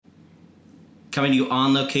Coming to you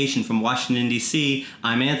on location from Washington, D.C.,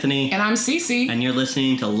 I'm Anthony. And I'm Cece. And you're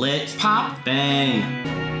listening to Lit Pop Bang.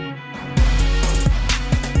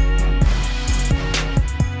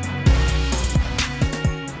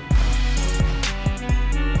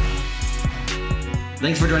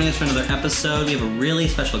 Thanks for joining us for another episode. We have a really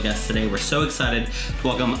special guest today. We're so excited to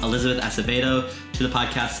welcome Elizabeth Acevedo to the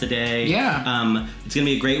podcast today. Yeah. It's going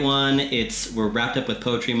to be a great one. We're wrapped up with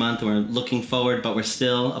Poetry Month and we're looking forward, but we're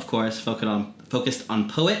still, of course, focused on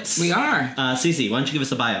poets. We are. Cece, why don't you give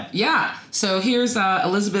us a bio? Yeah. So here's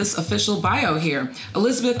Elizabeth's official bio here.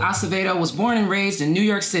 Elizabeth Acevedo was born and raised in New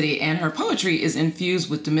York City, and her poetry is infused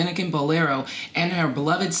with Dominican bolero and her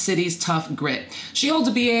beloved city's tough grit. She holds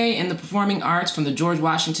a BA in the Performing Arts from the George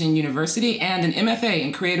Washington University and an MFA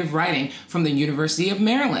in Creative Writing from the University of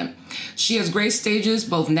Maryland. She has graced stages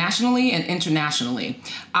both nationally and internationally.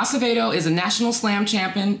 Acevedo is a national slam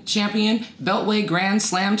champion, Beltway Grand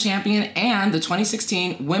Slam champion, and the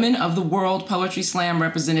 2016 Women of the World Poetry Slam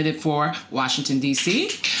representative for Washington,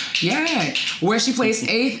 D.C. Yeah, where she placed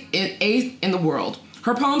eighth in the world.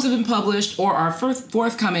 Her poems have been published or are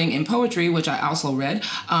forthcoming in Poetry, which I also read,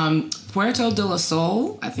 Puerto de la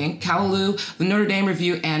Sol, I think, Callaloo, the Notre Dame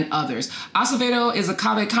Review, and others. Acevedo is a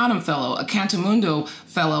Cave Canem Fellow, a Cantamundo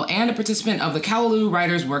Fellow, and a participant of the Callaloo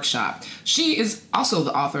Writers Workshop. She is also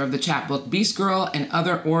the author of the chapbook Beast Girl and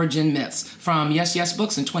Other Origin Myths from Yes Yes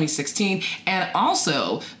Books in 2016, and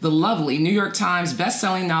also the lovely New York Times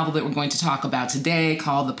best-selling novel that we're going to talk about today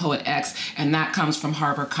called The Poet X, and that comes from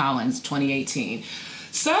HarperCollins 2018.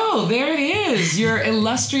 So there it is, your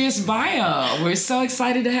illustrious bio. We're so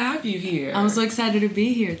excited to have you here. I'm so excited to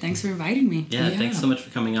be here. Thanks for inviting me. Yeah, thanks so much for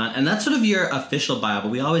coming on. And that's sort of your official bio,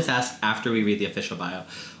 but we always ask after we read the official bio,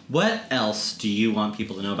 what else do you want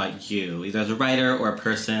people to know about you, either as a writer or a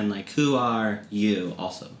person? Like, who are you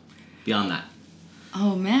also, beyond that?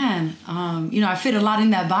 Oh, man. I fit a lot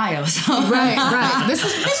in that bio. So. Right. This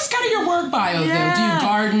is kind of your work bio, yeah. though. Do you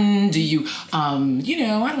garden? Do you,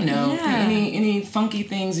 I don't know, any funky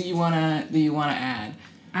things that you wanna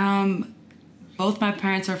add? Both my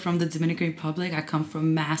parents are from the Dominican Republic. I come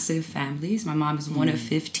from massive families. My mom is one of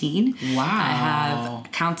 15. Wow. I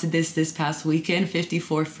have counted this past weekend,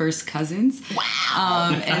 54 first cousins.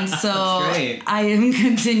 Wow. And so That's great. I am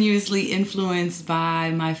continuously influenced by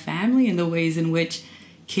my family and the ways in which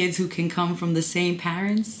kids who can come from the same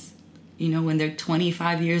parents, when they're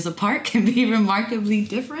 25 years apart, can be remarkably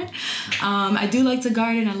different. I do like to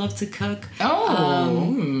garden. I love to cook.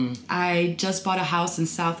 I just bought a house in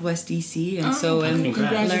Southwest DC, and so I'm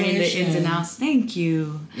learning the ins and outs. Thank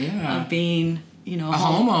you. Yeah. Of being, a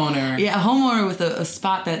homeowner. Yeah, a homeowner with a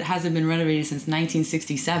spot that hasn't been renovated since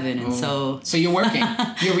 1967, and so you're working.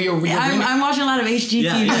 I'm watching a lot of HGTV.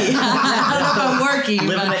 Yeah. I don't know if I'm working,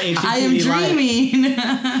 but I am dreaming.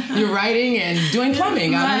 You're writing and doing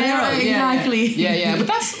plumbing. Right, exactly. Yeah. But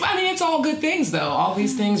it's all good things, though. All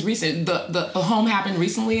these things recent. The home happened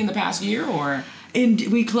recently in the past year, or?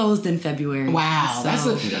 We closed in February. Wow,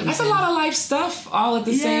 so that's a lot of life stuff all at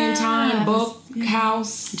the same time. Book,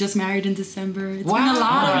 house. Just married in December. It's been a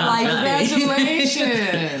lot of life.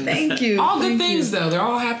 Congratulations. Thank you. All good things, though. They're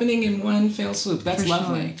all happening in one fell swoop. That's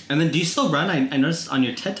lovely. And then do you still run? I noticed on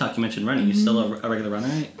your TED Talk you mentioned running. You still a regular runner,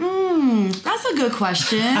 right? That's a good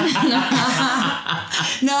question.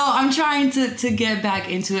 No, I'm trying to get back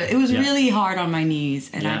into it. It was really hard on my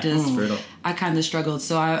knees, and I kind of struggled.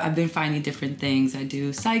 So I've been finding different things. I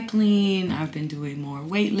do cycling. I've been doing more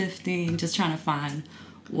weightlifting, just trying to find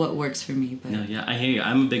what works for me. But I hear you.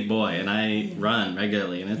 I'm a big boy, and I run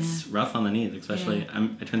regularly, and it's rough on the knees, especially.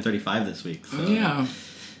 I turned 35 this week. So. Yeah.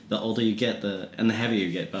 The older you get, the heavier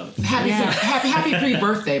you get both. Happy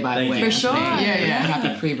pre-birthday, by the way. For sure. Yeah.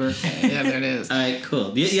 Happy pre-birthday. Yeah, there it is. All right,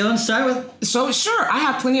 cool. You want to start with? So, sure. I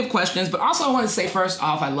have plenty of questions, but also I want to say first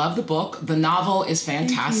off, I love the book. The novel is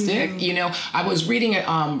fantastic. I was reading it,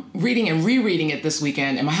 reading and rereading it this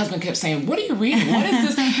weekend, and my husband kept saying, "What are you reading? What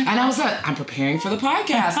is this?" And I was like, "I'm preparing for the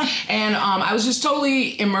podcast." And I was just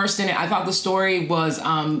totally immersed in it. I thought the story was a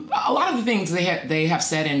lot of the things they have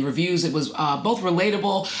said in reviews. It was both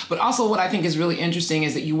relatable. But also what I think is really interesting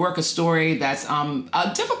is that you work a story that's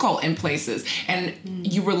difficult in places, and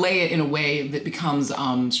you relay it in a way that becomes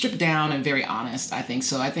stripped down and very honest, I think.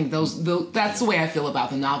 So I think that's the way I feel about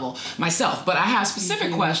the novel myself. But I have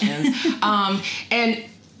specific questions. And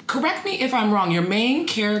correct me if I'm wrong. Your main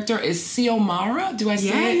character is Xiomara. Do I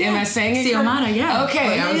say it? Yeah. Am I saying it? Xiomara, yeah.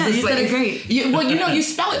 Okay. Oh, yeah, you did it great. You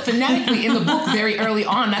spell it phonetically in the book very early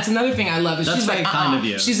on. That's another thing I love. Is That's she's very like, kind of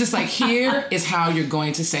you. She's just like, here is how you're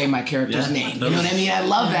going to say my character's name. You know what I mean? I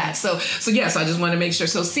love that. So I just want to make sure.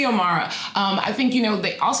 So Xiomara, I think,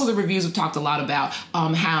 the reviews have talked a lot about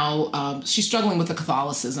how she's struggling with the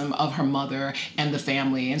Catholicism of her mother and the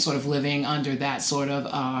family and sort of living under that sort of,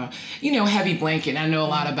 heavy blanket. I know a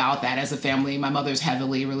lot about that as a family. My mother's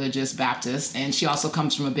heavily religious Baptist, and she also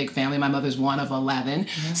comes from a big family. My mother's one of 11.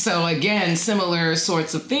 Yeah. So again, similar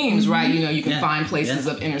sorts of themes, right? You can find places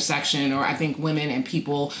of intersection, or I think women and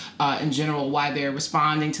people in general, why they're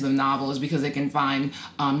responding to the novel is because they can find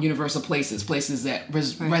universal places that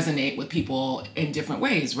resonate with people in different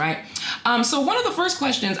ways, right? So one of the first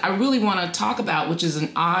questions I really want to talk about, which is an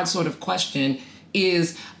odd sort of question,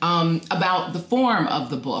 is about the form of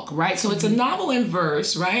the book, right? So it's a novel in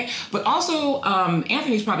verse, right? But also,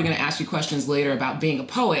 Anthony's probably going to ask you questions later about being a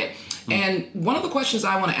poet. And one of the questions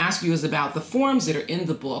I want to ask you is about the forms that are in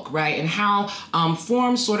the book, right? And how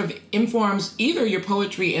forms sort of informs either your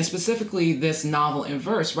poetry and specifically this novel in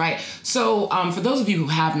verse, right? So for those of you who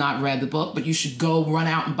have not read the book, but you should go run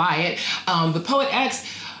out and buy it, The Poet X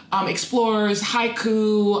explores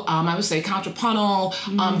haiku, I would say contrapuntal.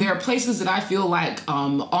 There are places that I feel like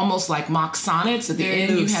almost like mock sonnets. At the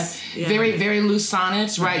end, you have very, very loose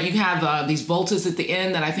sonnets, right? You have these voltas at the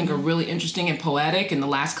end that I think are really interesting and poetic in the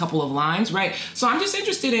last couple of lines, right? So I'm just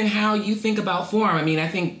interested in how you think about form. I mean, I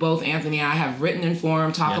think both Anthony and I have written in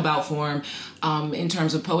form, talk about form in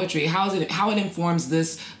terms of poetry. How it informs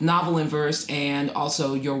this novel in verse and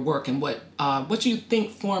also your work, and what you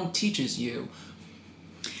think form teaches you.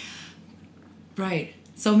 Right.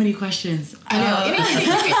 So many questions. I know.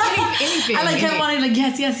 Anything. I kept wanting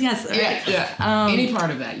yes. Yeah. Any part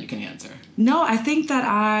of that you can answer. No, I think that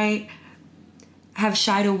I have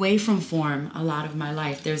shied away from form a lot of my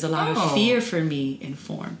life. There's a lot of fear for me in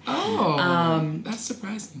form. That's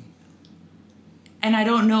surprising. And I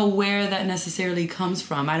don't know where that necessarily comes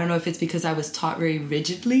from. I don't know if it's because I was taught very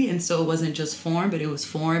rigidly, and so it wasn't just form, but it was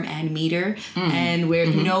form and meter, and where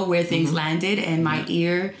where things landed, and my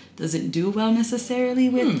ear doesn't do well necessarily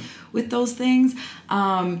with those things.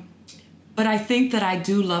 But I think that I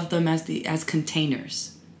do love them as containers.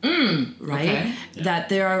 Right? Okay. Yeah. That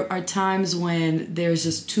there are times when there's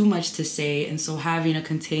just too much to say, and so having a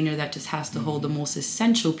container that just has to hold the most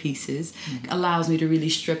essential pieces allows me to really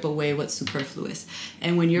strip away what's superfluous.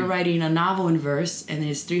 And when you're writing a novel in verse, and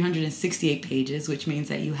it's 368 pages, which means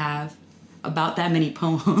that you have about that many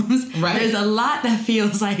poems, right. There's a lot that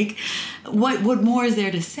feels like, what more is there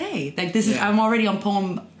to say? Like this is, I'm already on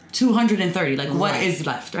poem 230, like what is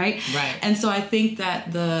left, right? Right. And so I think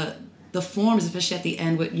that the forms, especially at the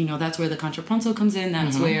end, that's where the contrapunto comes in.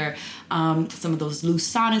 That's where some of those loose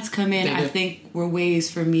sonnets come in. I think were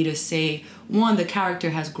ways for me to say, one, the character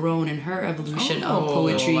has grown in her evolution of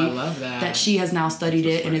poetry. I love that she has now studied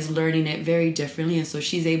it and is learning it very differently. And so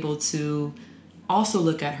she's able to also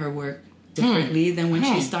look at her work differently than when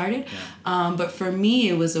she started. Yeah. But for me,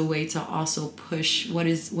 it was a way to also push what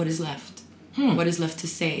is left. What is left to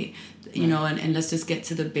say, and let's just get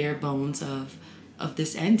to the bare bones of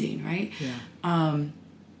this ending, right? Yeah.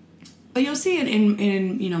 But you'll see it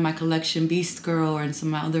in my collection, Beast Girl, or in some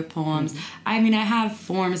of my other poems. I mean, I have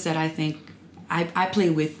forms that I think I play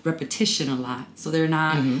with repetition a lot, so they're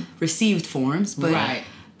not received forms, but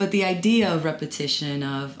the idea of repetition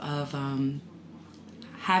of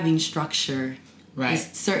having structure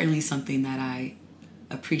is certainly something that I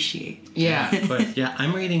appreciate. Yeah. But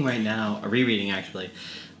I'm reading right now, rereading actually,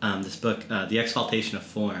 this book, The Exaltation of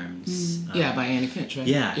Forms. By Annie Finch, right?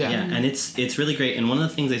 Yeah. And it's really great. And one of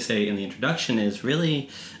the things they say in the introduction is really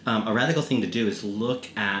a radical thing to do is look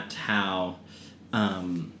at how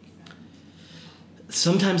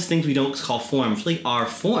sometimes things we don't call forms really are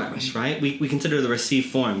forms, right? We consider the received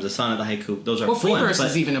forms, the sonnet, the haiku, those are forms. Free verse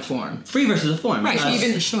is even a form. Free verse is a form. Right,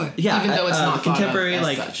 even though it's not contemporary,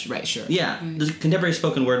 thought of as such. Right, sure. Yeah, the contemporary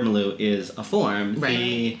spoken word milieu is a form.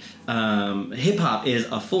 Right. The hip-hop is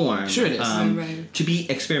a form. Sure it is. To be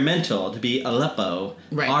experimental, to be Aleppo,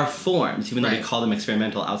 are forms, even though we call them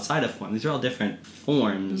experimental outside of form. These are all different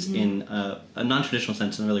forms in a non-traditional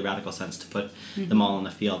sense and a really radical sense to put them all in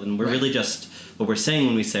the field. And we're really just, what we're saying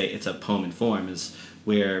when we say it's a poem in form is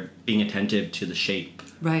we're being attentive to the shape.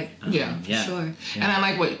 Right. For sure. Yeah. And I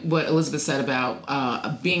like what Elizabeth said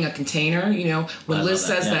about being a container. When Liz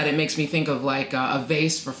says that, it makes me think of like a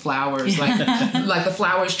vase for flowers. Like like the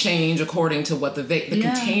flowers change according to what the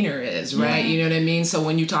container is, right? You know what I mean? So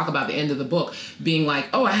when you talk about the end of the book being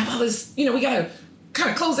like, I have all this, we gotta kind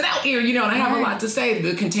of close it out here, and I have a lot to say.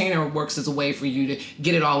 The container works as a way for you to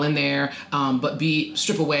get it all in there, but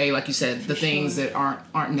strip away, like you said, the things that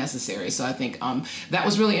aren't necessary. So I think that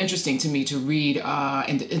was really interesting to me to read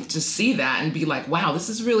and to see that and be like, wow, this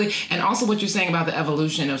is really, and also what you're saying about the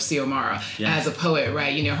evolution of Xiomara as a poet,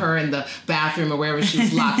 right? Her in the bathroom or wherever she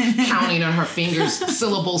was locked, counting on her fingers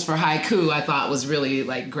syllables for haiku, I thought was really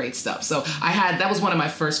like great stuff. So that was one of my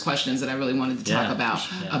first questions that I really wanted to talk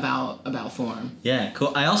about form. Yeah,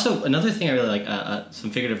 cool. Another thing I really like,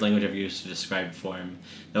 some figurative language I've used to describe form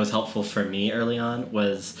that was helpful for me early on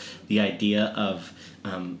was the idea of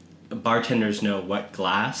bartenders know what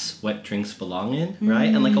drinks belong in, right?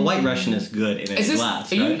 And like a White Russian is good in a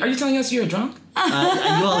glass, right? Are you telling us you're a drunk?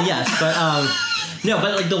 Well, yes, but no,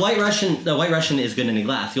 but like the White Russian is good in a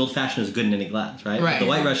glass. The Old Fashioned is good in any glass, right? Right. But the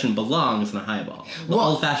White Russian belongs in a highball. The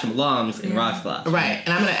Old Fashioned belongs in rocks glass. Right.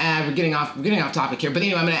 And I'm gonna add, we're getting off topic here, but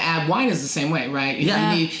anyway, I'm gonna add wine is the same way, right?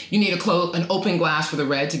 You need an open glass for the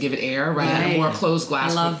red to give it air, right? And a more closed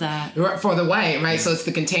glass. I love that. For the white, right? So it's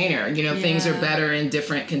the container. Things are better in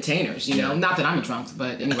different containers. Not that I'm a drunk,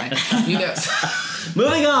 but anyway,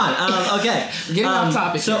 Moving on. Okay. Getting off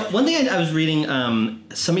topic. So one thing I was reading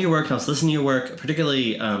some of your work, and I was listening to your work,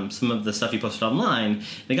 particularly some of the stuff you posted online, and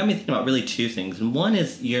it got me thinking about really two things. And one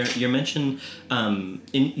is you mentioned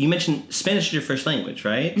Spanish is your first language,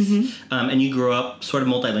 right? Mm-hmm. And you grew up sort of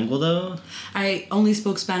multilingual, though? I only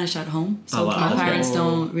spoke Spanish at home, so my parents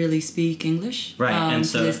don't really speak English and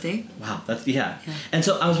so, to this day. Wow, that's yeah. And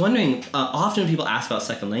so I was wondering, often when people ask about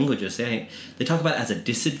second languages, they talk about it as a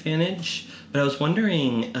disadvantage. But I was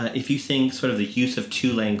wondering if you think sort of the use of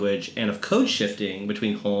two language and of code shifting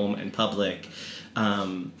between home and public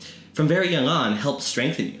from very young on helped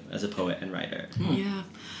strengthen you as a poet and writer. Yeah.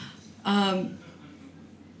 I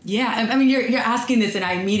mean, you're asking this, and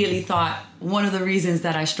I immediately thought one of the reasons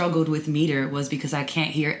that I struggled with meter was because I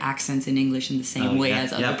can't hear accents in English in the same way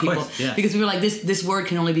as other people. Course, yeah. Because we were like, this word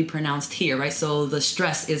can only be pronounced here, right? So the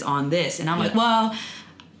stress is on this. And I'm like, well,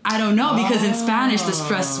 I don't know, because in Spanish the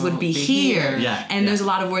stress would be here. And there's a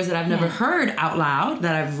lot of words that I've never heard out loud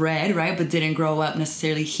that I've read, right, but didn't grow up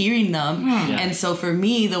necessarily hearing them. And so for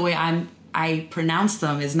me, the way I pronounce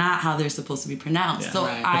them is not how they're supposed to be pronounced. So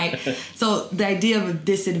the idea of a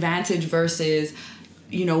disadvantage versus,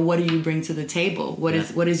 what do you bring to the table? What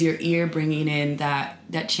is your ear bringing in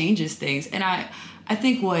that changes things? And I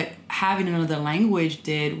think what having another language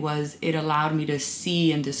did was it allowed me to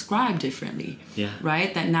see and describe differently,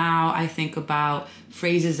 right? That now I think about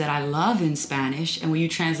phrases that I love in Spanish, and when you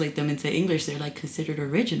translate them into English, they're like considered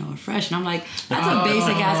original or fresh. And I'm like, that's a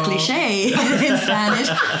basic ass cliche in Spanish,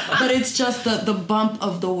 but it's just the bump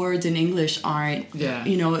of the words in English aren't,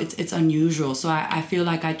 it's unusual. So I feel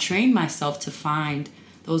like I trained myself to find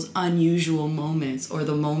those unusual moments, or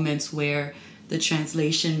the moments where the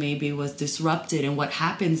translation maybe was disrupted, and what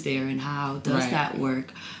happens there and how does that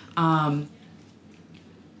work.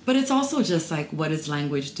 But it's also just like, what does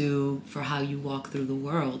language do for how you walk through the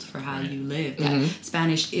world, for how you live? That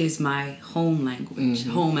Spanish is my home language,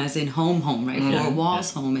 home as in home, right? Four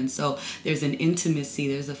walls home. And so there's an intimacy,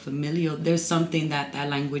 there's a familial, there's something that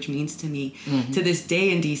language means to me. To this day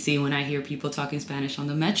in DC, when I hear people talking Spanish on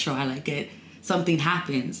the metro, I like it. Something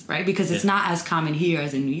happens, right? Because it's not as common here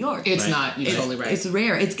as in New York. It's not. You're totally right. It's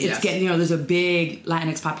rare. It's getting, there's a big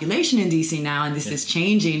Latinx population in DC now, and this is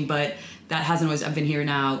changing, but that hasn't always, I've been here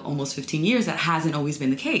now almost 15 years, that hasn't always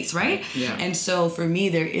been the case, right? Yeah. And so for me,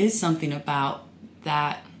 there is something about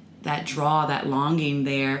that draw, that longing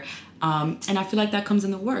there. And I feel like that comes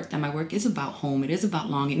in the work, that my work is about home. It is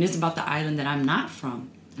about longing. It is about the island that I'm not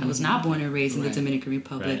from. I was not born and raised in the Dominican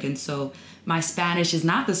Republic. And so my Spanish is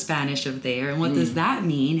not the Spanish of there. And what does that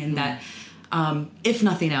mean? And that, if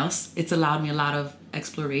nothing else, it's allowed me a lot of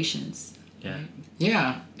explorations. Yeah. Right?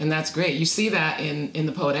 Yeah, and that's great. You see that in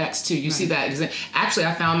the Poet X too. You see that. Actually,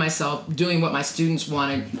 I found myself doing what my students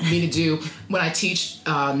wanted me to do when I teach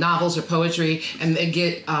novels or poetry, and they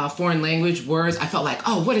get foreign language words. I felt like,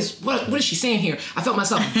 what is she saying here? I felt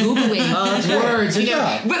myself Googling words,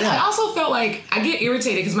 But I also felt like I get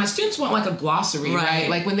irritated because my students want like a glossary,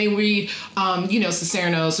 right? Like when they read,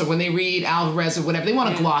 Ciceronos, or when they read Alvarez or whatever, they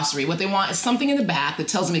want a glossary. What they want is something in the back that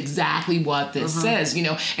tells them exactly what this says,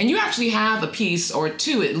 And you actually have have a piece or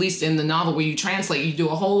two, at least in the novel, where you translate. You do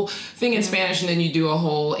a whole thing in Spanish and then you do a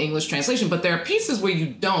whole English translation. But there are pieces where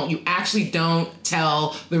you actually don't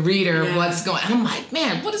tell the reader what's going on. And I'm like,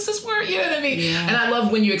 man, what is this word? You know what I mean? Yeah. And I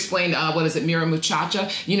love when you explained, what is it, Mira Muchacha?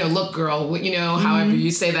 You know, look, girl, you know, however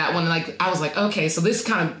you say that one. Like, I was like, okay, so this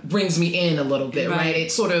kind of brings me in a little bit, right?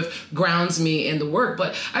 It sort of grounds me in the work.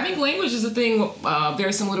 But I think language is a thing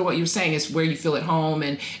very similar to what you were saying. It's where you feel at home,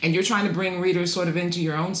 and you're trying to bring readers sort of into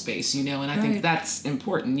your own space, you know, and I think that's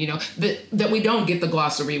important, you know, that we don't get the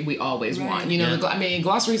glossary we always want, you know. I mean,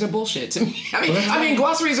 glossaries are bullshit to me. I mean,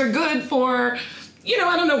 glossaries are good for, you know,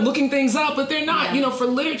 I don't know, looking things up, but they're not, you know, for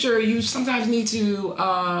literature, you sometimes need to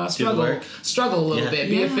struggle a little bit,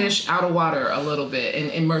 be a fish out of water a little bit,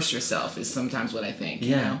 and immerse yourself is sometimes what I think,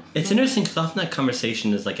 you know? It's interesting because often that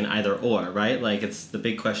conversation is like an either or, right? Like, it's the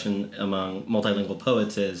big question among multilingual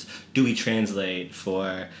poets is, do we translate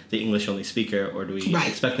for the English-only speaker, or do we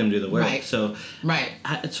expect them to do the work? So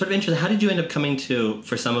it's sort of interesting. How did you end up coming to,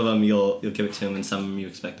 for some of them you'll give it to them, and some of them you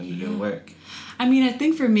expect them to do the work? I mean, I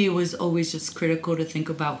think for me it was always just critical to think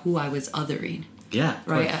about who I was othering. Yeah.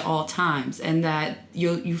 Right, at all times. And that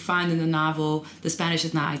you find in the novel, the Spanish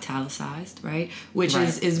is not italicized, right? Which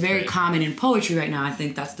is very common in poetry right now. I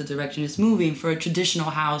think that's the direction it's moving. For a traditional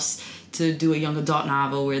house to do a young adult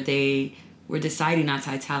novel where they were deciding not to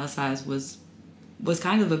italicize was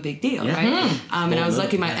kind of a big deal, right? And I was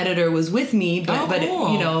lucky my editor was with me, but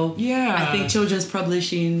you know, I think children's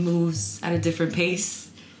publishing moves at a different pace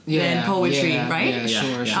than poetry, right?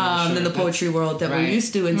 Sure. Than the poetry world that we're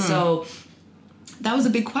used to. And so that was a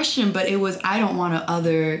big question, but it was, I don't want to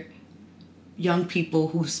other young people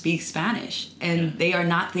who speak Spanish, and they are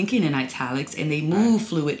not thinking in italics, and they move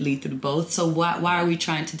fluidly through both. So why are we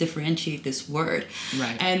trying to differentiate this word?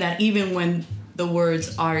 Right. And that even when the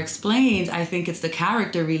words are explained, I think it's the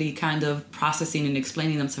character really kind of processing and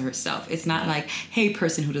explaining them to herself. It's not like, hey,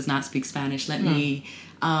 person who does not speak Spanish, let me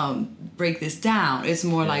break this down. It's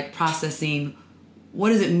more like processing, what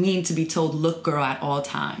does it mean to be told look girl at all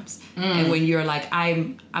times? And when you're like,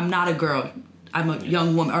 I'm not a girl, I'm a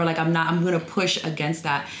young woman, or like I'm gonna push against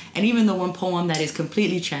that. And even the one poem that is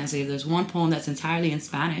completely translated, there's one poem that's entirely in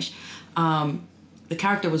Spanish, the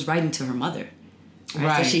character was writing to her mother.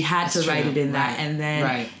 Right? So she had to write it in that. And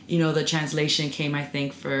then, you know, the translation came, I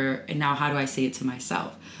think, for, and now how do I say it to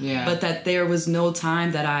myself? Yeah. But that there was no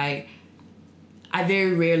time that I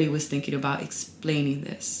very rarely was thinking about explaining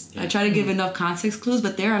this. I try to give enough context clues,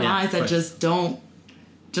 but there are lines that just don't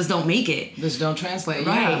make it. Just don't translate.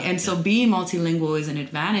 Right. And so being multilingual is an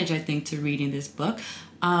advantage, I think, to reading this book.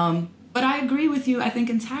 But I agree with you, I think,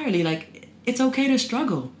 entirely. Like, it's okay to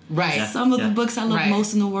struggle. Right. Yeah. Some of the books I love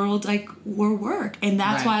most in the world, like, were work. And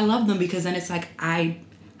that's why I love them, because then it's like, I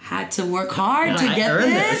had to work hard to get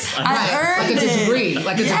this. I earned it. Like a degree.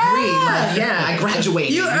 Like a degree. Like, I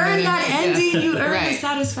graduated. You earned that ending. You earned the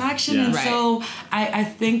satisfaction. And so I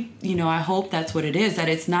think, you know, I hope that's what it is, that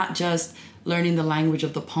it's not just learning the language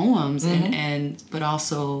of the poems but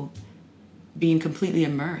also being completely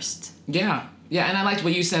immersed. Yeah. Yeah, and I liked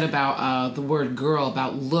what you said about the word girl,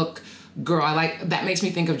 about look girl. I like that. Makes me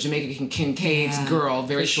think of Jamaica Kincaid's Girl,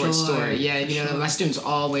 very short story. Yeah, you know, my students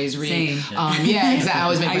always read. Exactly. I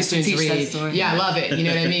always make my students read. Yeah, I love it. You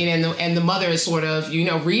know what I mean? And the mother is sort of, you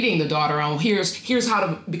know, reading the daughter on here's how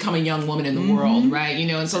to become a young woman in the world, right? You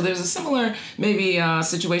know, and so there's a similar maybe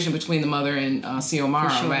situation between the mother and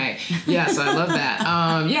Xiomara, right? Yeah, so I love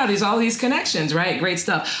that. There's all these connections, right? Great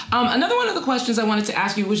stuff. Another one of the questions I wanted to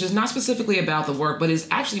ask you, which is not specifically about the work, but is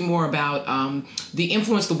actually more about the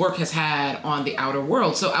influence the work has had on the outer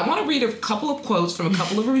world. So I want to read a couple of quotes from a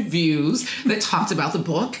couple of reviews that talked about the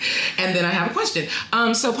book, and then I have a question.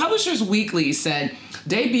 So Publishers Weekly said,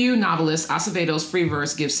 debut novelist Acevedo's free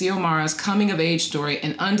verse gives Xiomara's coming-of-age story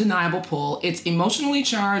an undeniable pull. Its emotionally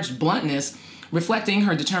charged bluntness reflecting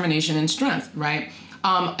her determination and strength, right?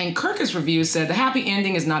 And Kirkus review said, the happy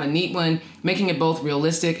ending is not a neat one, making it both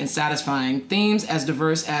realistic and satisfying. Themes as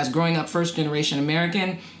diverse as growing up first-generation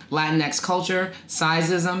American, Latinx culture,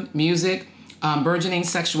 sizeism, music, burgeoning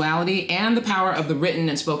sexuality, and the power of the written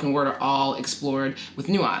and spoken word are all explored with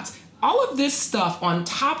nuance. All of this stuff on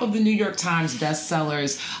top of the New York Times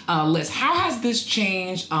bestsellers list. How has this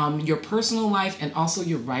changed your personal life and also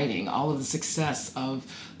your writing, all of the success of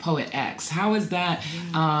Poet X? How is that?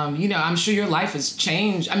 You know, I'm sure your life has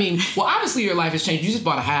changed. I mean, well, obviously your life has changed. You just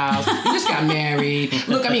bought a house. You just got married.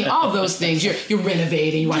 Look, I mean, all those things. You're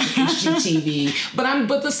renovating. You watch HGTV.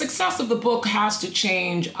 But the success of the book has to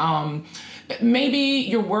change. Maybe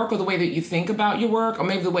your work, or the way that you think about your work, or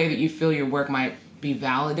maybe the way that you feel your work might be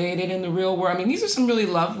validated in the real world. I mean, these are some really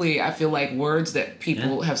lovely, I feel like, words that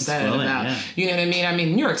people have said flowing, about, you know what I mean? I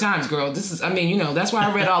mean, New York Times, girl, this is, I mean, you know, that's why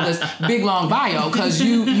I read all this big, long bio, because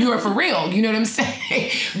you are for real, you know what I'm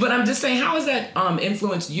saying? But I'm just saying, how has that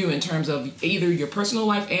influenced you in terms of either your personal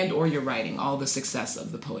life and or your writing, all the success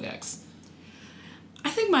of the Poet-X?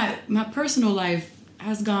 I think my personal life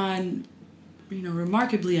has gone, you know,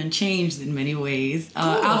 remarkably unchanged in many ways. Cool.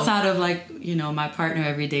 Outside of, like, you know, my partner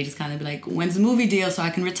every day just kind of be like, when's the movie deal so I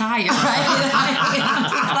can retire, right?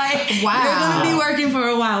 Just like, wow, you're going to be working for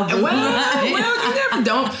a while. Well, you never,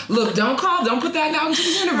 don't put that out into the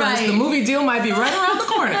universe. Right. The movie deal might be right around the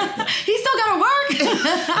corner. He still got to work.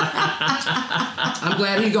 I'm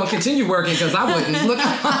glad he's going to continue working, because I wouldn't. Look.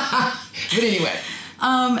 But anyway.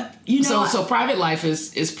 You know, so private life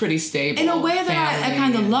is pretty stable. In a way that I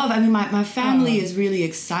kind of love. I mean, my family is really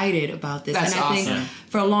excited about this. That's and I awesome. think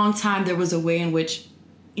for a long time there was a way in which,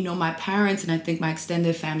 you know, my parents and I think my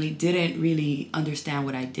extended family didn't really understand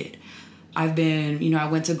what I did. I've been, you know, I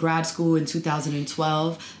went to grad school in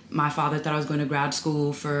 2012. My father thought I was going to grad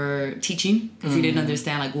school for teaching because he didn't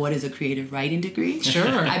understand, like, what is a creative writing degree. Sure.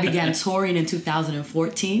 I began touring in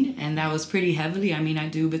 2014, and that was pretty heavily. I mean, I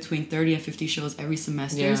do between 30 and 50 shows every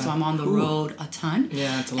semester, so I'm on the road a ton.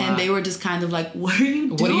 Yeah, it's a lot. And they were just kind of like, what are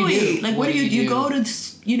you doing? What do you do? Like, what do you go to,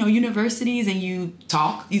 you know, universities and you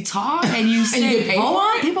talk and you say get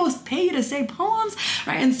poems. People pay you to say poems,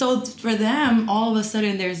 right? And so for them, all of a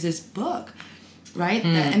sudden there's this book, right?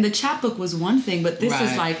 And the chapbook was one thing, but this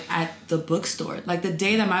is like at the bookstore. Like the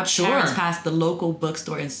day that my parents passed the local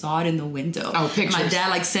bookstore and saw it in the window. Oh, pictures. My dad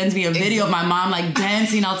like sends me a video of my mom like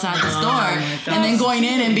dancing outside the store and then going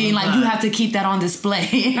in and being like, you have to keep that on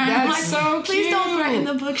display. That's like, so please cute. don't threaten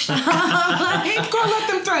the bookshop. Go let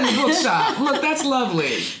them threaten the bookshop. Look, that's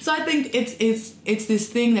lovely. So I think it's this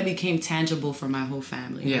thing that became tangible for my whole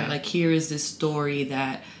family. Yeah. Right? Like here is this story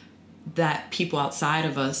that people outside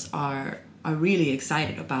of us are really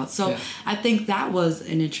excited about. So I think that was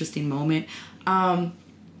an interesting moment.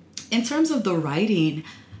 In terms of the writing,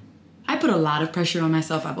 I put a lot of pressure on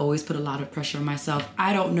myself. I've always put a lot of pressure on myself.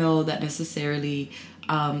 I don't know that necessarily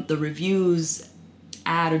the reviews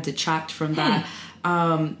add or detract from that.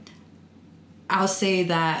 I'll say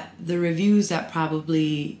that the reviews that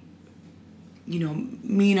probably, you know,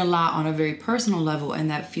 mean a lot on a very personal level and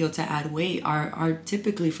that feel to add weight are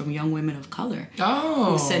typically from young women of color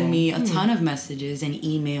who send me a ton of messages and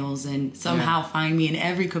emails and somehow find me in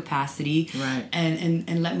every capacity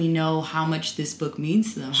and let me know how much this book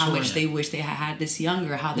means to them, how much they wish they had this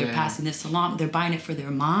younger, how they're passing this along, they're buying it for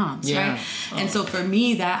their moms, right? And so for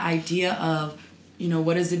me, that idea of, you know,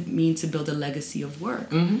 what does it mean to build a legacy of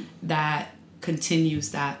work that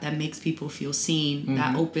continues that makes people feel seen,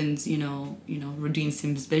 that opens, you know, Rudine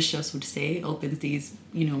Sims Bishops would say, opens these,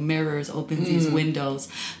 you know, mirrors, opens these windows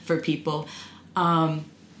for people. And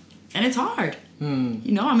it's hard.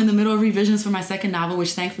 You know, I'm in the middle of revisions for my second novel,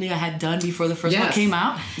 which thankfully I had done before the first one came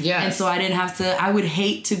out. And so I didn't have to, I would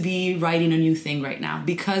hate to be writing a new thing right now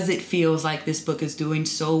because it feels like this book is doing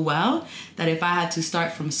so well that if I had to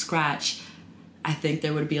start from scratch, I think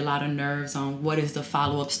there would be a lot of nerves on what is the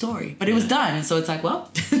follow-up story. But it was done, and so it's like, well.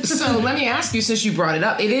 So let me ask you, since you brought it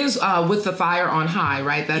up, it is With the Fire on High,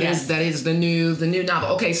 right? That is the new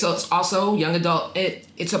novel. Okay, so it's also young adult.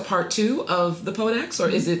 It's a part 2 of the Poet-X, or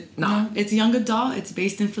is it not? No, it's young adult. It's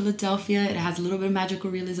based in Philadelphia. It has a little bit of magical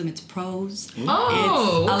realism. It's prose.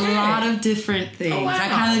 Oh, it's okay. a lot of different things. Oh, wow. I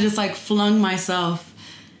kind of just like flung myself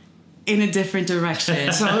in a different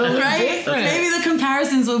direction. Totally right? different. Maybe the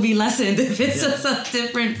comparisons will be lessened if it's just a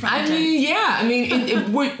different project. I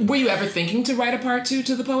mean, were you ever thinking to write a part 2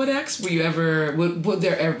 to the Poet-X? Were you ever, would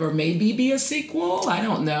there ever maybe be a sequel? I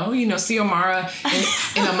don't know. You know, Xiomara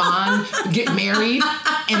and Aman get married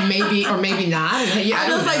and maybe, or maybe not. And, I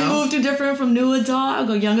just like move to different from new adult. I'll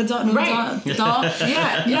go young adult, new adult.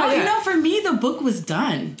 You know, for me, the book was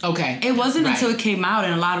done. Okay. It wasn't until it came out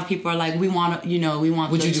and a lot of people are like, we want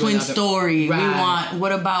the twin story. Right. We want,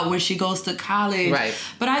 what about when she goes to college? Right.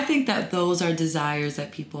 But I think that those are desires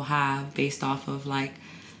that people have based off of like,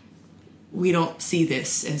 we don't see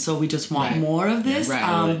this and so we just want more of this.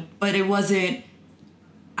 But it wasn't,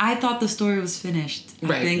 I thought the story was finished.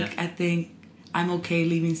 I think I'm okay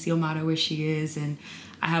leaving Xiomara where she is, and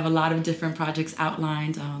I have a lot of different projects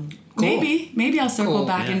outlined. Maybe I'll circle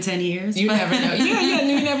back in 10 years. You never know.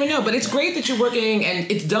 You never know. But it's great that you're working and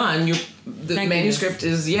it's done. the Thank manuscript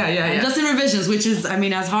is And just in revisions, which is, I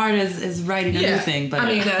mean, as hard as writing a new thing, but I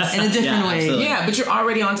mean, that's, in a different way. absolutely. Yeah, but you're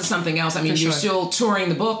already onto something else. I mean, For you're sure. still touring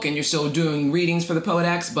the book and you're still doing readings for the Poet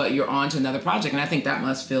X, but you're on to another project, and I think that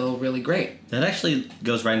must feel really great. That actually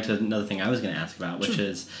goes right into another thing I was going to ask about, which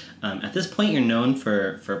is at this point you're known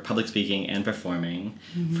for public speaking and performing,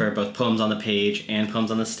 for both poems on the page and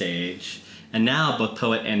poems on the stage, and now both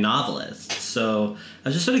poet and novelist. So I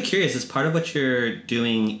was just sort of curious, is part of what you're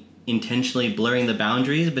doing intentionally blurring the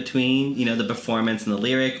boundaries between, you know, the performance and the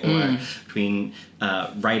lyric, or between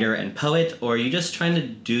writer and poet, or are you just trying to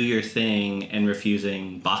do your thing and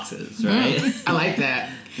refusing boxes, right? I like that.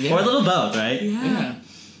 Yeah. Or a little both, right? Yeah.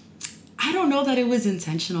 I don't know that it was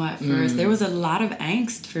intentional at first. There was a lot of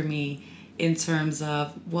angst for me in terms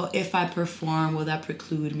of, well, if I perform, will that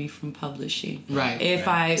preclude me from publishing? Right. If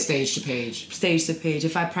I Stage to page. stage to page,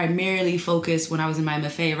 if I primarily focus when I was in my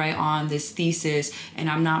MFA, right, on this thesis and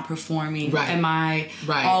I'm not performing, Right. am I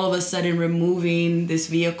Right. all of a sudden removing this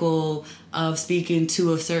vehicle of speaking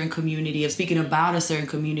to a certain community, of speaking about a certain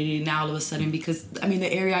community now all of a sudden? Because, I mean,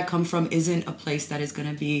 the area I come from isn't a place that is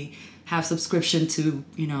going to have subscription to,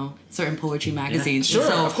 you know, certain poetry magazines. Sure, And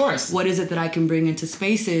so of course. what is it that I can bring into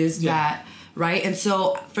spaces that, right? And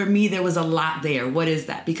so for me, there was a lot there. What is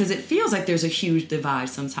that? Because it feels like there's a huge divide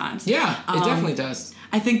sometimes. Yeah, it definitely does.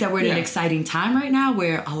 I think that we're in an Yeah. exciting time right now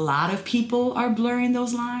where a lot of people are blurring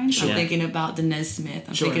those lines. Sure. I'm thinking about Dinesh Smith.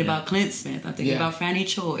 I'm Sure, thinking yeah. about Clint Smith. I'm thinking Yeah. about Franny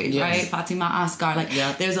Choi, Yes. right? Fatima Asghar. Like,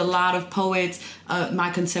 Yeah. there's a lot of poets, my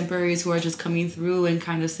contemporaries, who are just coming through and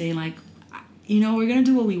kind of saying, like, you know, we're going to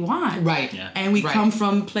do what we want. Right. Yeah. And we Right. come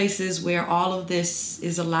from places where all of this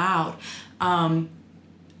is allowed.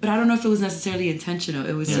 But I don't know if it was necessarily intentional.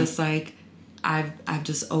 It was just like, I've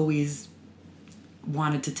just always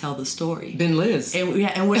wanted to tell the story. Ben Liz. And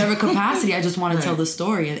in whatever capacity, I just want to Right. tell the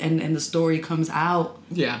story, and the story comes out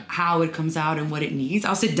Yeah. how it comes out and what it needs.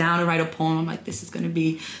 I'll sit down and write a poem. I'm like, this is going to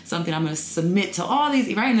be something I'm going to submit to all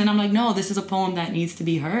these, right? And then I'm like, no, this is a poem that needs to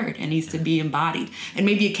be heard and needs to be embodied. And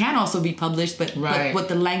maybe it can also be published, but Right. what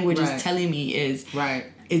the language Right. is telling me is Right.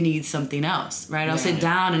 it needs something else, right? I'll Yeah. sit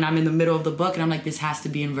down and I'm in the middle of the book and I'm like, this has to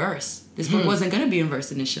be in verse. This book wasn't going to be in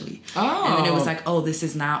verse initially. Oh. And then it was like, oh, this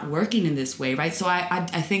is not working in this way, right? So I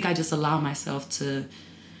think I just allow myself to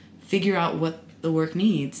figure out what the work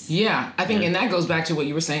needs. Yeah, I think, and that goes back to what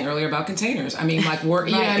you were saying earlier about containers. I mean, like work.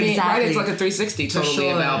 Right, Yeah, I mean, exactly. right? It's like a 360 totally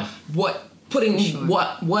sure. about what putting For sure.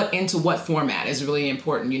 what into what format is really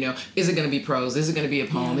important. You know, is it going to be prose? Is it going to be a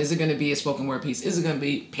poem? Yeah. Is it going to be a spoken word piece? Is it going to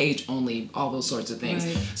be page only? All those sorts of things.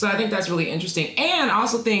 Right. So I think that's really interesting. And I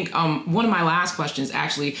also think one of my last questions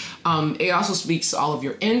actually, it also speaks to all of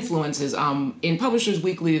your influences. In Publishers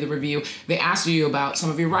Weekly, the review, they asked you about some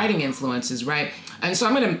of your writing influences, right? And so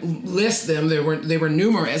I'm going to list them. They were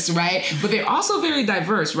numerous, right? But they're also very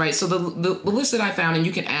diverse, right? So the list that I found, and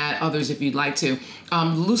you can add others if you'd like to.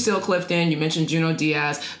 Lucille Clifton, you mentioned Junot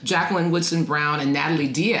Diaz, Jacqueline Woodson Brown, and Natalie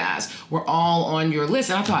Diaz were all on your list.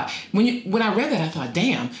 And I thought, when I read that, I thought,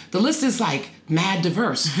 damn, the list is like mad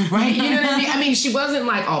diverse, right? You know what I mean? I mean, she wasn't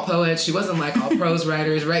like all poets. She wasn't like all prose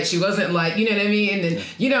writers, right? She wasn't like, you know what I mean? And then,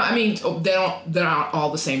 you know, I mean, they're not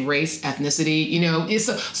all the same race, ethnicity, you know?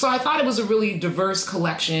 So I thought it was a really diverse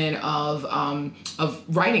collection of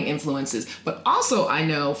writing influences. But also I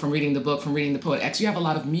know from reading the book, from reading the Poet X, you have a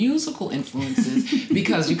lot of musical influences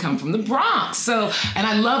because you come from the Bronx. So, and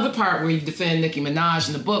I love the part where you defend Nicki Minaj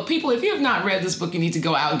in the book. People, if you have not read this book, you need to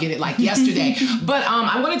go out and get it like yesterday. But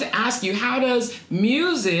I wanted to ask you, how does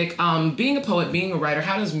music, being a poet, being a writer,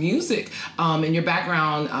 how does music and your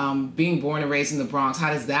background, being born and raised in the Bronx,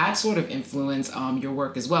 how does that sort of influence your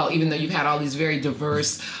work as well? Even though you've had all these very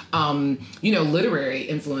diverse, you know, literary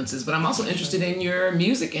influences, but I'm also interested in your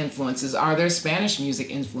music influences. Are there Spanish music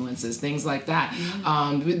influences, things like that?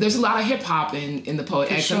 There's a lot of hip hop in the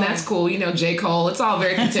Poet X, sure. and that's cool. You know, J. Cole, it's all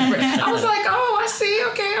very contemporary. I was like, oh, I see.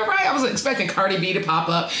 Okay, all right. I was expecting Cardi B to pop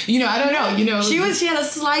up. You know, I don't know. You know, She had a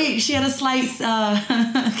slight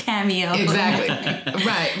cameo. Exactly.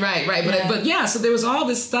 right. But yeah, so there was all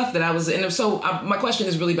this stuff that I was, and so my question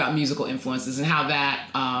is really about musical influences and how that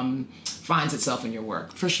finds itself in your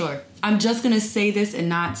work. For sure. I'm just going to say this, and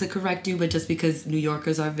not to correct you, but just because New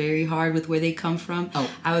Yorkers are very hard with where they come from. Oh.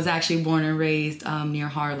 I was actually born and raised near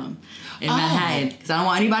Harlem in Manhattan. Because I don't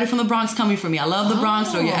want anybody from the Bronx coming for me. I love the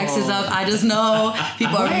Bronx. Throw your X's up. I just know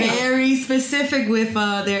people are very specific with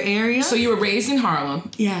their area. So you were raised in Harlem.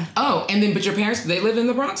 Yeah. Oh, and then, but your parents, they live in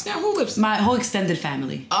the Bronx now? Who lives? My whole extended family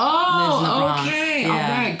lives in the Oh, Bronx. okay. Yeah. All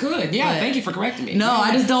right, good. Yeah, But- thank you for correcting me. No, Yeah.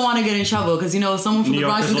 I just don't want to get in trouble because, you know, someone from New the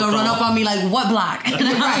Bronx is Yorkers going to will run call. up on me me like, what block? Right,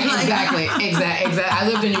 exactly. I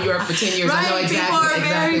lived in New York for 10 years. Right, I know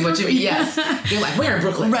exactly what you mean. Yes. You're like, where in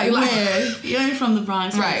Brooklyn? Right, You're like, where? You're from the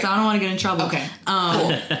Bronx, right? So I don't want to get in trouble. Okay.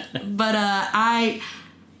 Cool. But I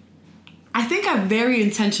think I very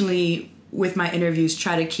intentionally, with my interviews,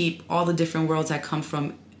 try to keep all the different worlds I come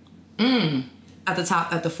from at the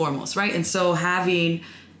top, at the foremost, right? And so having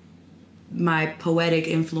my poetic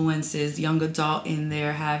influences, young adult in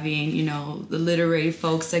there, having, you know, the literary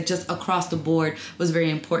folks, like just across the board was very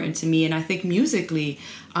important to me. And I think musically,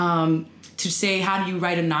 to say, how do you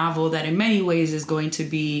write a novel that in many ways is going to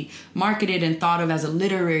be marketed and thought of as a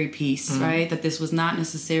literary piece, right? That this was not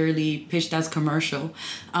necessarily pitched as commercial.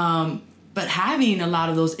 But having a lot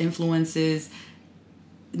of those influences,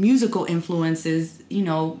 musical influences, you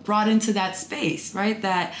know, brought into that space, right?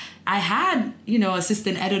 That I had, you know,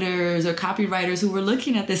 assistant editors or copywriters who were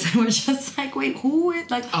looking at this and were just like, wait, who is,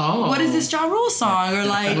 like, what is this Ja Rule song? Or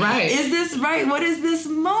like, is this, right? What is this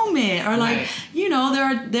moment? Or like, you know,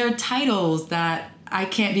 there are titles that I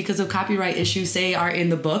can't, because of copyright issues, say are in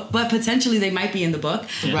the book, but potentially they might be in the book,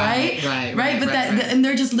 right? But and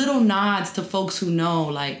they're just little nods to folks who know,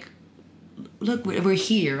 like, look, we're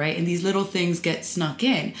here, right? And these little things get snuck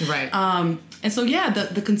in. Right. And so, yeah,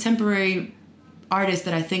 the contemporary artists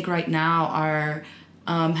that I think right now are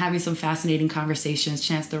having some fascinating conversations,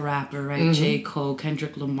 Chance the Rapper, right? J. Cole,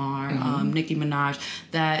 Kendrick Lamar, Nicki Minaj,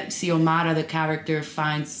 that Xiomara, the character,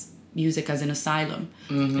 finds music as an asylum.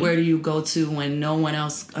 Where do you go to when no one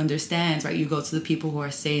else understands, right? You go to the people who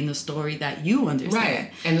are saying the story that you understand.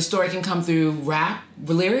 Right. And the story can come through rap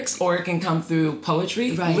lyrics, or it can come through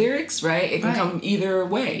poetry lyrics, right? It can come either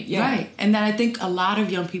way. Yeah. Right. And then I think a lot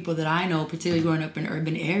of young people that I know, particularly growing up in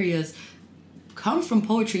urban areas, come from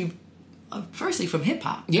poetry, firstly from hip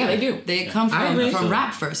hop. Yeah, they do. They come from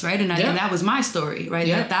rap first, right? And that was my story, right?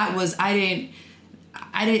 Yeah. That was,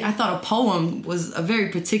 I thought a poem was a very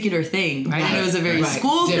particular thing, right? And it was a very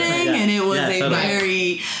school thing, and it was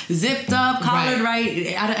very zipped up, collared,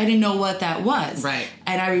 right? I didn't know what that was. Right.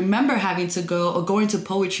 And I remember having to go, or going to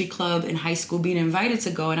poetry club in high school, being invited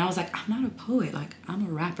to go, and I was like, I'm not a poet, like, I'm a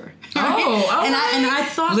rapper. Oh, and I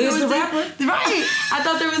thought Liz there was the rapper? Right. I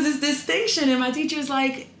thought there was this distinction, and my teacher was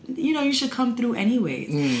like, you know, you should come through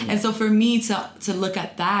anyways. And so for me to look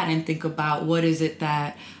at that and think about what is it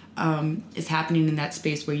that is happening in that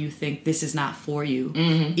space where you think this is not for you,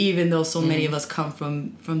 even though so many of us come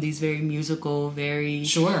from these very musical, very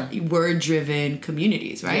word-driven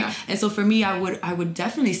communities, right? Yeah. And so for me, I would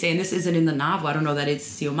definitely say, and this isn't in the novel, I don't know that it's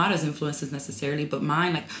Xiomara's influences necessarily, but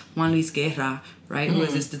mine, like Juan Luis Guerra, right, who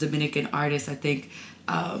is the Dominican artist, I think,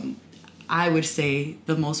 I would say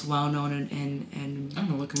the most well-known and I'm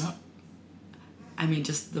gonna look him up. I mean,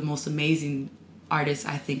 just the most amazing artist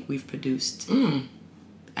I think we've produced.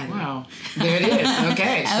 Ever. Wow, there it is.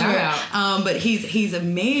 Okay, shout out. But he's a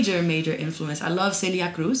major influence. I love Celia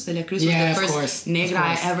Cruz. Celia Cruz was the first negra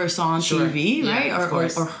I ever saw on TV, right?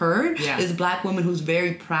 Or heard. This black woman who's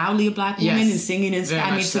very proudly a black woman and singing in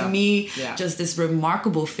Spanish. I mean, to me, just this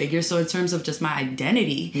remarkable figure. So in terms of just my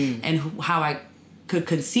identity and how I could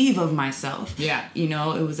conceive of myself. You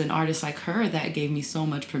know, it was an artist like her that gave me so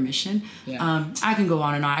much permission. I can go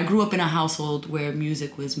on and on. I grew up in a household where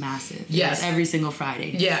music was massive. Yes. Every single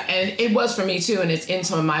Friday. Yeah, and it was for me too, and it's in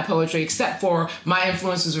some of my poetry, except for my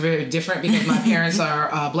influences were very different because my parents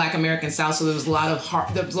are Black American South, so there was a lot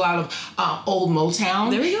of old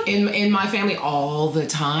Motown in my family all the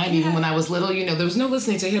time. Even when I was little, you know, there was no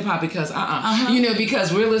listening to hip hop because you know,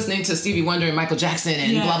 because we're listening to Stevie Wonder and Michael Jackson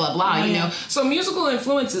and blah blah blah, you know. So musical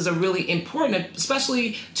influences are really important,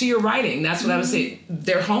 especially to your writing. That's what I would say.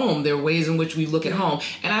 They're home. They're ways in which we look at home.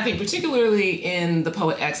 And I think particularly in The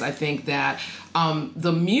Poet X, I think that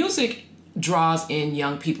the music draws in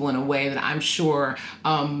young people in a way that I'm sure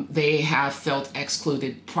they have felt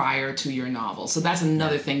excluded prior to your novel. So that's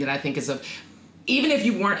another thing that I think is even if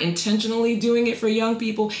you weren't intentionally doing it for young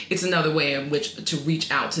people, it's another way in which to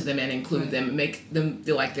reach out to them and include them, make them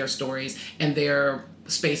feel like their stories and their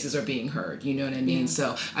spaces are being heard, you know what I mean?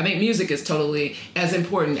 So I think music is totally as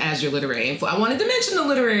important as your literary influence. I wanted to mention the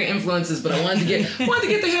literary influences, but I wanted to get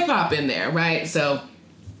the hip hop in there, right? So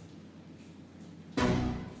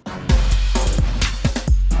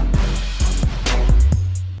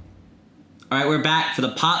All right, we're back for the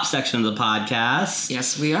pop section of the podcast.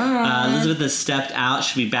 Yes, we are. Elizabeth has stepped out.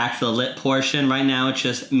 She'll be back for the lit portion. Right now, it's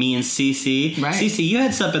just me and Cece. Right. Cece, you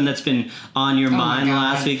had something that's been on your mind the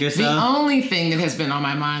last week or so. The only thing that has been on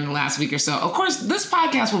my mind the last week or so. Of course, this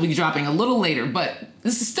podcast will be dropping a little later, but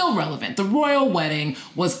this is still relevant. The royal wedding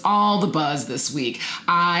was all the buzz this week.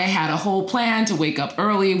 I had a whole plan to wake up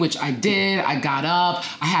early, which I did. I got up.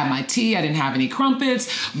 I had my tea. I didn't have any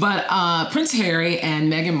crumpets. But Prince Harry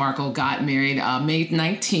and Meghan Markle got married May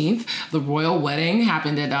 19th. The royal wedding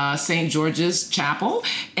happened at St. George's Chapel.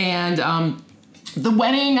 And the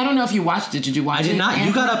wedding, I don't know if you watched it. Did you watch it? I did not.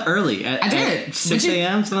 You got up early. I did. At 6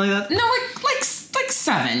 a.m., something like that? No, like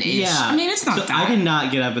 7-ish. Yeah. I mean, it's not so that. I did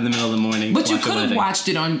not get up in the middle of the morning. But to you watch could a have wedding. watched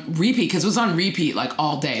it on repeat because it was on repeat like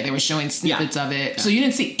all day. They were showing snippets of it. So you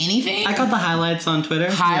didn't see anything? I got the highlights on Twitter.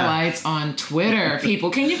 Highlights on Twitter. People,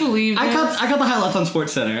 can you believe this? I got the highlights on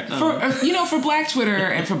SportsCenter. For Black Twitter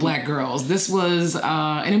and for Black girls, this was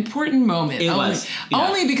an important moment. It was. Yeah.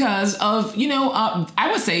 Only because of, I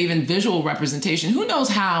would say even visual representation. Who knows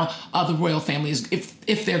how the royal family is,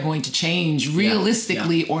 if they're going to change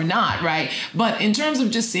realistically or not, right? But in terms of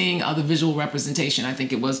just seeing the visual representation, I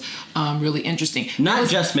think it was really interesting. Not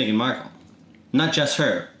just Meghan Markle. Not just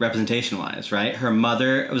her, representation-wise, right? Her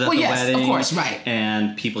mother was at the wedding. Of course, right.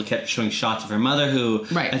 And people kept showing shots of her mother, who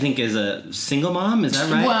I think is a single mom. Is that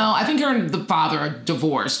right? Well, I think her and the father are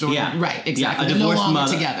divorced. Right, exactly. Yeah, a They're divorced no longer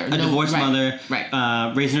mother, together. A divorced mother,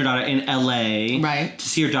 right. Raising her daughter in L.A. Right. To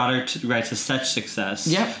see her daughter to such success.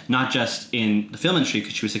 Yep. Not just in the film industry,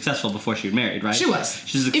 because she was successful before she was married, right? She was.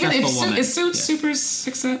 She's a successful woman. Is Suits super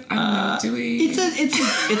success? I don't know. Do we?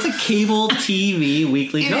 It's a cable TV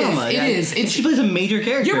weekly drama. It is. She plays a major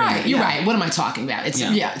character. You're right. You're right. What am I talking about? It's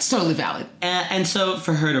it's totally valid. And so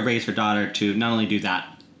for her to raise her daughter to not only do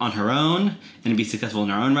that on her own and to be successful in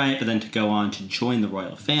her own right, but then to go on to join the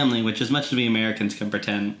royal family, which as much as we Americans can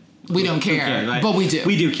pretend we don't care, cares, right? But we do.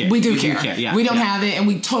 We do care. We do care. We don't have it, and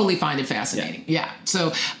we totally find it fascinating. Yeah.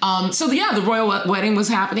 So, the royal wedding was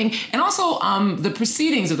happening, and also the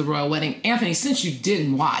proceedings of the royal wedding. Anthony, since you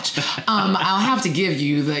didn't watch, I'll have to give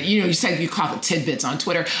you you said you caught the tidbits on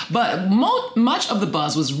Twitter, but much of the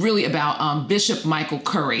buzz was really about Bishop Michael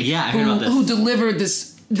Curry. Yeah, I heard about this. Who delivered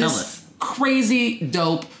this crazy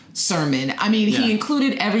dope sermon. I mean, he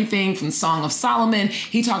included everything from Song of Solomon.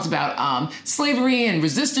 He talked about slavery and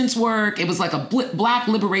resistance work. It was like a black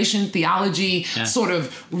liberation theology sort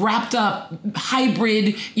of wrapped up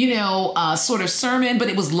hybrid, sort of sermon, but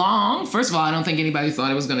it was long. First of all, I don't think anybody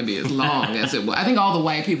thought it was going to be as long as it was. I think all the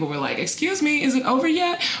white people were like, excuse me, is it over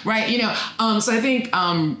yet? Right? So I think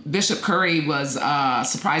Bishop Curry was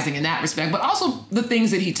surprising in that respect, but also the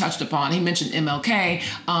things that he touched upon. He mentioned MLK.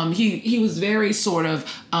 He was very sort of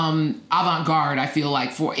avant-garde, I feel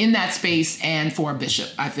like, for in that space and for a bishop,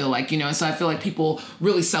 I feel like, and so I feel like people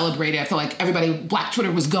really celebrated. I feel like Black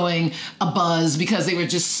Twitter was going abuzz because they were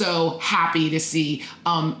just so happy to see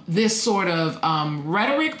this sort of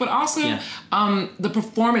rhetoric, but also the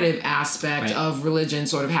performative aspect of religion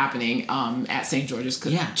sort of happening at St. George's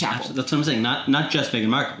Chapel. That's what I'm saying. Not just Meghan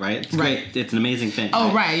Markle, right? It's great. It's an amazing thing.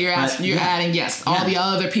 Oh, right. You're adding, all the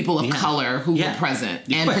other people of color who were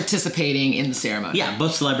present and participating in the ceremony. Yeah,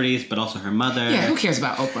 both celebrities, but also her mother. Yeah, who cares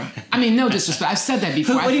about Oprah? I mean, no disrespect. I've said that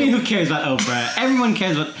before. What do you mean, who cares about Oprah? Everyone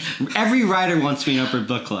cares about... Every writer wants to be in Oprah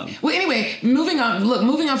Book Club. Well, anyway, moving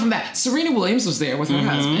on from that. Serena Williams was there with her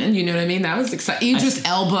husband. You know what I mean? That was exciting. Idris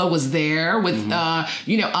Elba was there with,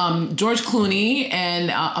 George Clooney and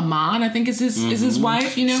Aman, I think is his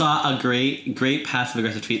wife, Saw a great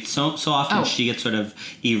passive-aggressive tweet. So often she gets sort of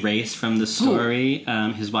erased from the story,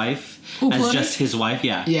 his wife. As just his wife,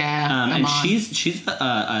 and she's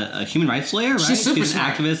a human rights lawyer, right? She's super she's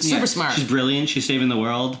smart. An activist, super smart. She's brilliant. She's saving the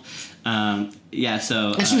world. So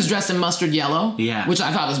and she was dressed in mustard yellow, which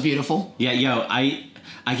I thought was beautiful. Yeah,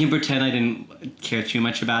 I can pretend I didn't care too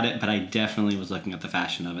much about it, but I definitely was looking at the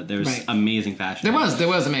fashion of it. There was amazing fashion. There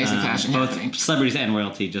was amazing fashion happening. Both celebrities and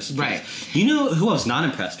royalty. You know who I was not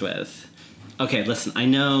impressed with? Okay, listen, I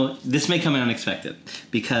know this may come in unexpected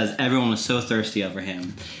because everyone was so thirsty over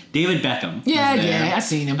him. David Beckham. Yeah, I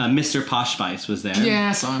seen him. Mr. Posh Spice was there. Yeah,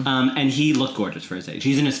 I saw him. And he looked gorgeous for his age.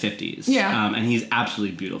 He's in his 50s. Yeah. And he's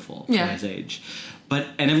absolutely beautiful for his age.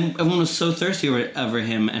 And everyone was so thirsty over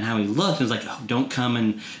him and how he looked. It was like, oh, don't come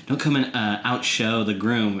and outshow the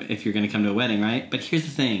groom if you're going to come to a wedding, right? But here's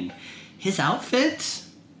the thing, his outfit.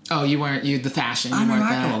 Oh, the fashion.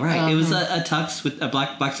 Unremarkable, right? It was a tux with a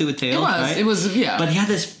black suit with tails, right? It was, But he had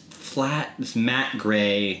this matte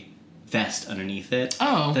gray vest underneath it.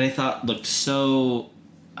 Oh. That I thought looked so,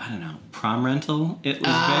 I don't know, prom rental. It was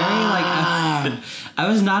very I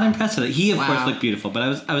was not impressed with it. He of course looked beautiful, but I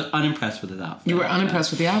was unimpressed with his outfit. You were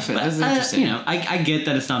unimpressed with the outfit. This is interesting. I get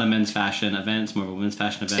that it's not a men's fashion event; it's more of a women's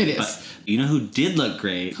fashion event. It is. But you know who did look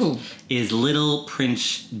great? Who? Is little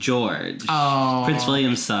Prince George. Oh, Prince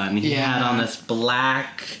William's son. He had on this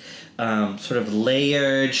black sort of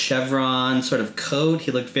layered chevron sort of coat.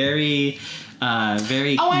 He looked very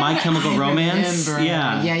My Chemical Romance. Remember.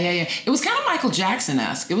 Yeah. It was kind of Michael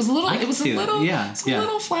Jackson-esque. It was a little.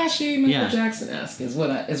 Little flashy Michael Jackson-esque is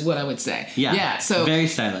what I would say. Yeah. So very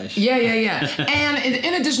stylish. Yeah. And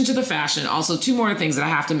in addition to the fashion, also two more things that I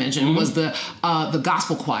have to mention was the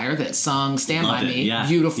gospel choir that sung "Stand Loved by it. Me." Yeah.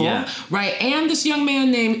 Beautiful, Yeah. right? And this young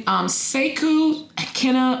man named Sekou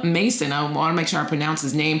Kenna Mason. I want to make sure I pronounce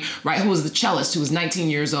his name right. Who was the cellist? Who was 19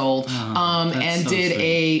 years old, and so did sweet.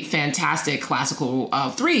 a fantastic classical,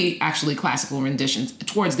 three actually classical renditions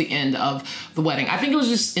towards the end of the wedding. I think it was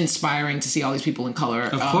just inspiring to see all these people in color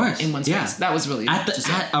Of course. in one space. Yeah. That was really at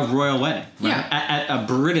a royal wedding, right? Yeah. At a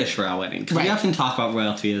British royal wedding, because Right. we often talk about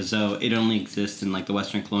royalty as though it only exists in like the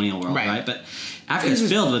Western colonial world, right? But Africa is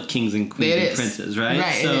filled with kings and queens and princes, right?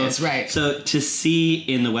 Right, so, it is, right. So to see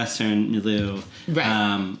in the Western milieu,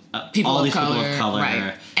 People all of these people color, of color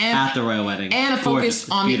right. at the royal wedding, and a gorgeous. focus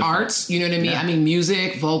It's on beautiful. the arts, you know what I mean? Yeah. I mean,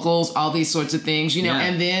 music, vocals, all these sorts of things, you know. Yeah.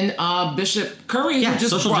 And then Bishop Curry,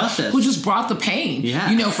 social justice. who just brought the pain, Yeah.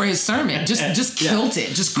 you know, for his sermon, just killed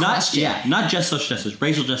it, just crushed it. Yeah, not just social justice,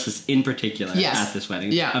 racial justice in particular at this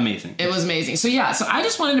wedding. Yeah. Amazing. It was amazing. So so I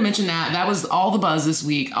just wanted to mention that. That was all the buzz this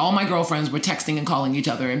week. All my girlfriends were texting and calling each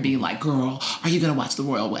other and being like, girl, are you going to watch the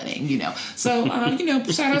royal wedding? You know. So,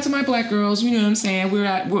 shout out to my black girls. You know what I'm saying?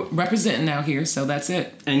 We're representing out here. So that's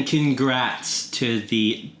it. And congrats to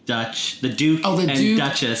the Duke and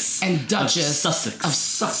Duchess of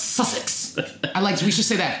Sussex. We should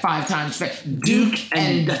say that 5 times. Duke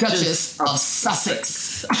and Duchess of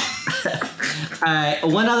Sussex.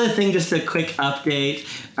 One other thing, just a quick update,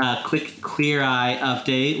 quick Queer Eye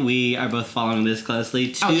update. We are both following this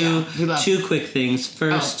closely. Two quick things.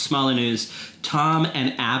 First, smaller news. Tom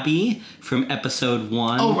and Abby from episode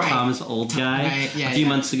 1. Oh, right. Tom's old guy. Right, yeah, a few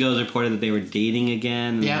months ago, it was reported that they were dating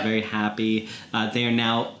again, and they're very happy. They are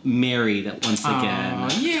now married once again.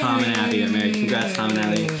 Tom and Abby are married. Congrats, Tom and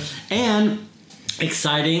Abby. And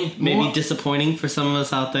exciting, maybe disappointing for some of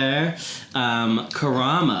us out there.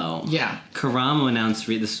 Karamo. Yeah. Karamo announced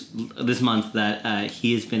this month that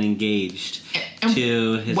he has been engaged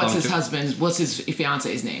to his. What's his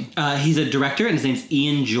fiance's name? He's a director, and his name's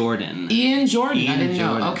Ian Jordan. Ian Jordan. I didn't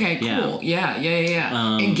Jordan. know. Okay, cool. Yeah.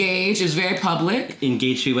 Engaged. It was very public.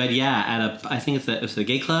 Engaged to wed, at I think it's a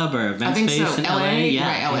gay club or event space in LA. LA.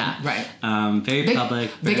 Yeah, right. Very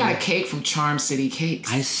public. They got a cake from Charm City Cakes.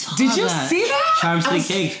 I saw Did that. you see that? Charm City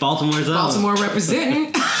Cakes, Baltimore's own. Baltimore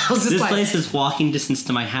representing. This place is walking distance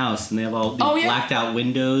to my house, and they have all these blacked out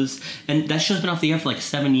windows. And that show's been off the air for like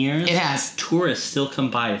 7 years. It has. Tourists still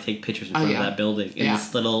come by to take pictures in front of that building in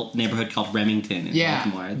this little neighborhood called Remington in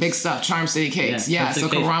Baltimore. Big stuff. Charm City Cakes. Yeah, so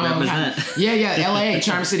Karamo had. LA.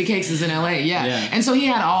 Charm City Cakes is in LA. Yeah. And so he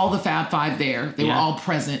had all the Fab Five there. They were all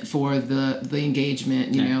present for the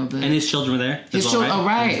engagement. You know, and his children were there. His children. Oh,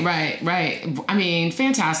 right. I mean,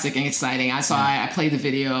 fantastic and exciting. I saw. I played the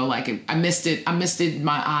video. Like I missed it. I misted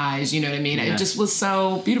my eyes. You know what I mean? It just was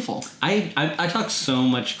so beautiful. I talk so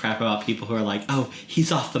much crap about people who are like, oh,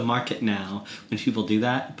 he's off the market now, when people do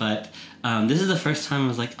that, but this is the first time I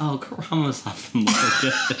was like, oh, Karamo's off the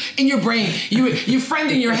market. In your brain, you friend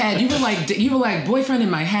in your head, you were like boyfriend in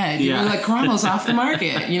my head. You were like, Karamo's off the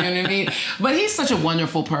market. You know what I mean? But he's such a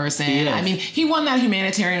wonderful person. I mean, he won that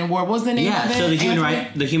humanitarian award. What was the name of it? So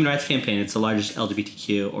the Human Rights Campaign, it's the largest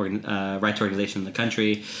LGBTQ rights organization in the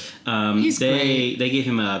country. He's great. They gave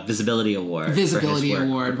him a visibility award. Visibility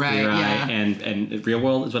award, right? Yeah. And Real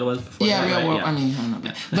World is what it was before. Yeah, that, Real World. Yeah. I mean, I don't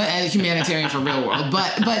know, but humanitarian for Real World.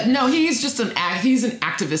 But no, he's just he's an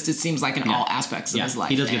activist. It seems like in all aspects of his life.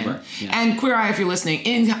 He does good work. Yeah. And Queer Eye, if you're listening,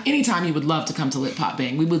 anytime you would love to come to Lit Pop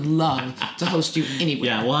Bang, we would love to host you anywhere.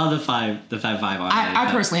 Yeah, we'll have the Fab Five on.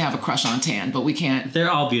 I personally have a crush on Tan, but we can't.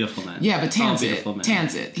 They're all beautiful men. Yeah, but Tan's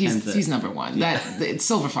it. He's number one. It's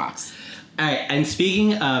Silver Fox. All right, and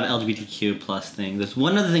speaking of LGBTQ plus things, there's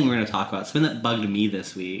one other thing we're going to talk about, something that bugged me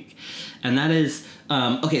this week, and that is,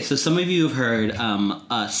 so some of you have heard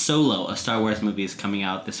Solo, a Star Wars movie, is coming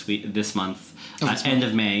out this month, end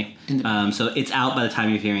of May, so it's out by the time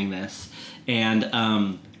you're hearing this, and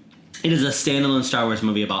it is a standalone Star Wars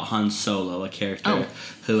movie about Han Solo, a character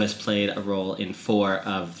who has played a role in 4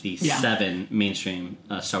 of the 7 mainstream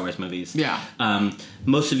Star Wars movies. Yeah.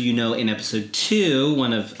 Most of you know in Episode 2,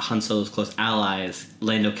 one of Han Solo's close allies,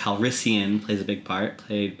 Lando Calrissian, plays a big part,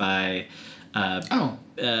 played by...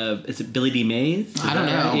 is it Billy D. Mays? I don't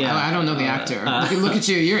know. Yeah. I don't know the actor. Look at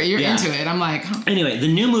you. You're into it. I'm like... Huh. Anyway, the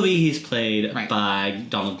new movie he's played by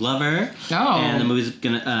Donald Glover. Oh. And the movie's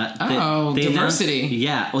gonna... diversity.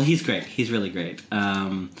 Well, he's great. He's really great.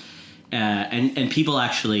 and people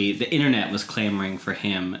actually, the internet was clamoring for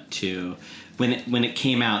him to, when it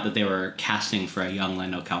came out that they were casting for a young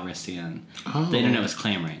Lando Calrissian, the internet was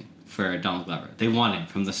clamoring for Donald Glover. They wanted him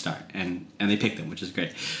from the start, and they picked him, which is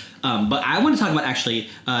great. But I want to talk about actually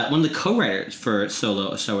one of the co-writers for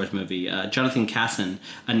Solo, a Star Wars movie, Jonathan Kasdan,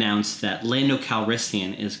 announced that Lando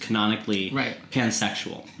Calrissian is canonically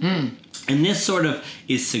pansexual. And this sort of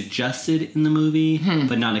is suggested in the movie,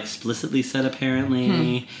 but not explicitly said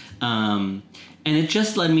apparently. And it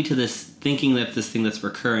just led me to this thinking that this thing that's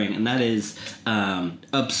recurring, and that is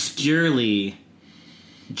obscurely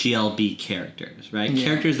GLB characters, right? Yeah.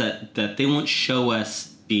 Characters that they won't show us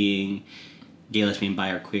being gay, lesbian,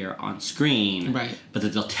 bi, or queer on screen, right? But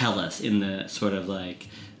that they'll tell us in the sort of like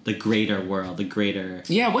the greater world, the greater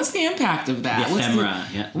what's the impact of that? The ephemera.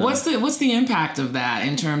 What's the impact of that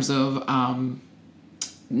in terms of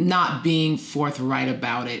not being forthright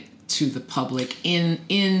about it to the public in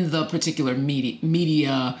the particular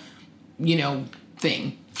media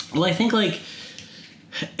thing? Well, I think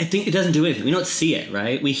it doesn't do anything. We don't see it,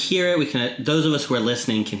 right? We hear it. We can. Those of us who are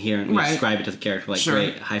listening can hear it and we describe it to the character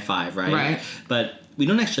great, high five, right? Right. But we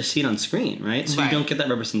don't actually see it on screen, right? So you don't get that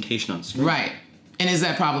representation on screen, right? And is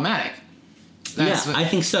that problematic? I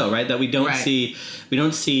think so, right? That we don't see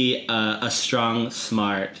a strong,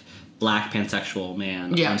 smart black pansexual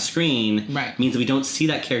man on screen, means that we don't see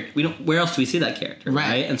that character. We don't. Where else do we see that character,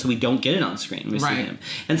 right? And so we don't get it on screen. We see him,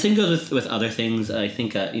 and same goes with other things. I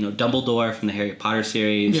think Dumbledore from the Harry Potter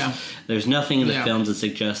series. Yeah. There's nothing in the films that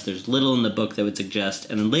suggests. There's little in the book that would suggest,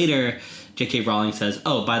 and then later, J.K. Rowling says,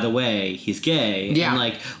 "Oh, by the way, he's gay." Yeah.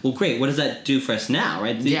 And well, great. What does that do for us now,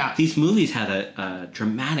 right? These movies had a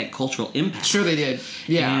dramatic cultural impact. Sure, they did.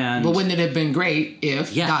 Yeah. But wouldn't it have been great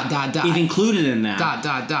if ... If included in that ...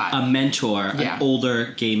 a mentor, an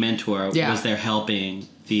older gay mentor, was there helping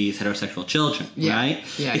these heterosexual children, right?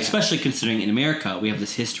 Yeah. Especially considering in America we have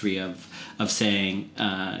this history of saying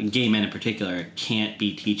gay men in particular can't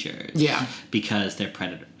be teachers because they're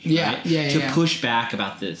predators. To push back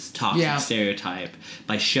about this toxic stereotype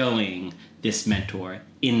by showing this mentor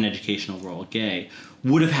in an educational role gay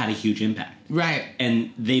would have had a huge impact. Right.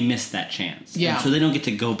 And they missed that chance. Yeah. And so they don't get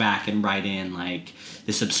to go back and write in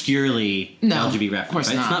this obscurely LGBT reference. Of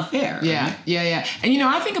course not. It's not fair. Yeah, right? Yeah. And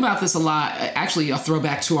I think about this a lot. Actually, a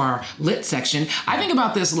throwback to our lit section. I think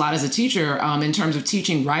about this a lot as a teacher in terms of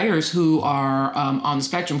teaching writers who are on the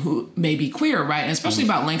spectrum who may be queer, right? And especially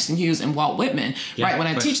about Langston Hughes and Walt Whitman, right? When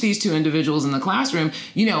I teach these two individuals in the classroom,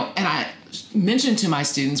 and I mention to my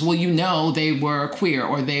students, well, they were queer,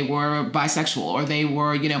 or they were bisexual, or they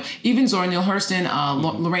were, even Zora Neale Hurston,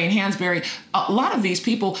 Lorraine Hansberry, a lot of these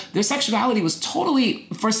people, their sexuality was totally,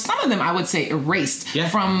 for some of them, I would say, erased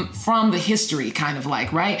from the history, kind of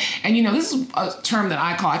right? And, this is a term that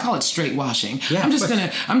I call it straight washing. Yeah, I'm just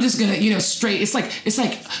gonna, straight, it's like,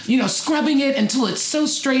 scrubbing it until it's so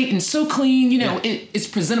straight and so clean, it's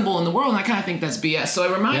presentable in the world, and I kind of think that's BS. So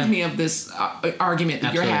it reminds me of this argument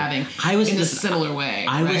that you're having. In a similar way.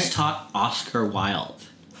 I was taught Oscar Wilde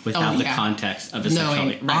without the context of his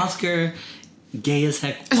sexuality. Right. Oscar, gay as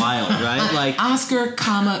heck Wilde, right? Oscar,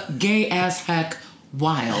 gay as heck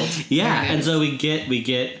Wilde. Yeah, and so we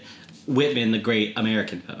get Whitman, the great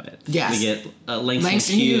American poet. Yes. We get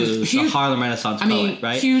Langston Hughes, the Harlem Renaissance poet,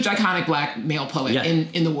 right? Huge, iconic black male poet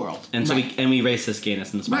in the world. And so we erase this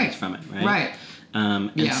gayness and the smartness from it, right? Right.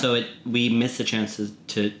 And so we miss the chances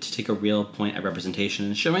to take a real point at representation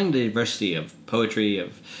and showing the diversity of poetry,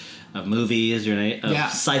 of movies, right? Of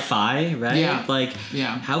sci-fi, right?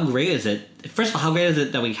 Yeah. How great is it? First of all, how great is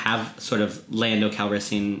it that we have sort of Lando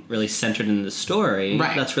Calrissian really centered in the story?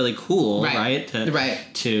 Right. That's really cool, right?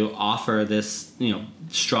 To offer this,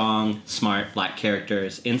 strong, smart black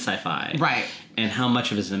characters in sci-fi. Right. And how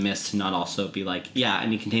much of it is a miss to not also be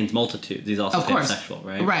and he contains multitudes. He's also pansexual,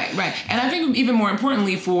 right? Right. And I think even more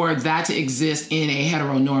importantly for that to exist in a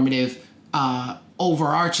heteronormative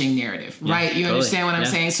overarching narrative, right? You understand what I'm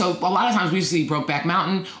saying? So a lot of times we see Brokeback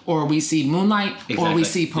Mountain, or we see Moonlight, or we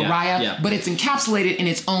see Pariah, but it's encapsulated in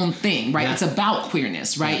its own thing, right? It's about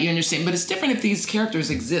queerness, right? You understand? But it's different if these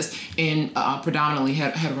characters exist in predominantly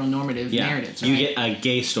heteronormative narratives, right? You get a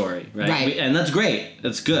gay story, right? And that's great.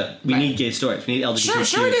 That's good. We need gay stories. We need LGBT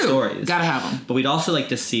stories. Gotta have them. But we'd also like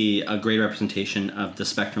to see a great representation of the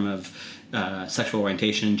spectrum of sexual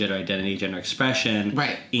orientation, gender identity, gender expression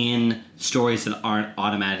in stories that aren't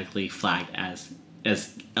automatically flagged as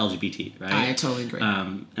as LGBT, right? I totally agree.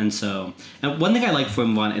 And one thing I like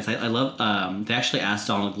from one is I love, they actually asked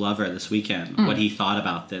Donald Glover this weekend what he thought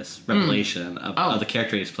about this revelation of the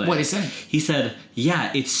character he's playing. What did he say? He said,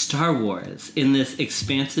 yeah, it's Star Wars in this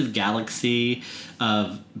expansive galaxy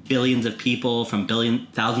of billions of people from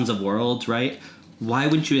thousands of worlds, right? Why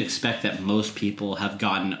wouldn't you expect that most people have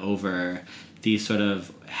gotten over these sort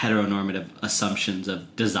of heteronormative assumptions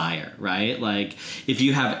of desire, right? Like, if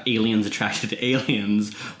you have aliens attracted to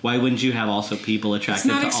aliens, why wouldn't you have also people attracted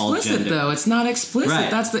to all gender? It's not explicit, though. It's not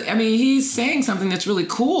explicit. Right. I mean, he's saying something that's really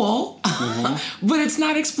cool, but it's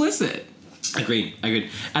not explicit. Agreed.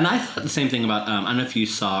 And I thought the same thing about, I don't know if you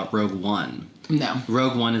saw Rogue One. No.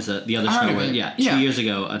 Rogue One is the other Star Wars. Yeah, 2 Yeah. years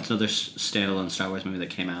ago, another standalone Star Wars movie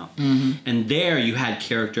that came out. And there you had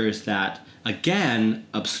characters that, again,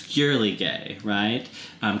 obscurely gay, right?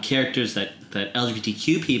 Characters that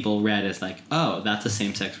LGBTQ people read as like, oh, that's a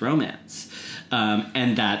same-sex romance.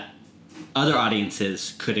 And that other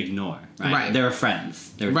audiences could ignore, right? They were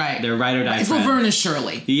friends. They're ride or die It's friends. Laverne and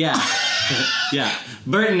Shirley. Yeah. Yeah.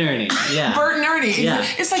 Bert and Ernie. Yeah. Bert and Ernie. Yeah.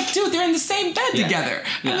 It's like, dude, they're in the same bed together.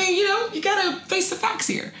 Yeah. I mean, you gotta face the facts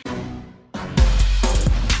here.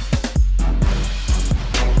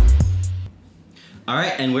 All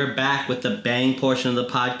right, and we're back with the bang portion of the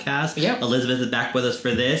podcast. Yep. Elizabeth is back with us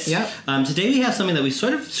for this. Yep. Today we have something that we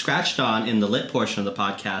sort of scratched on in the lit portion of the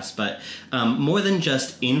podcast, but more than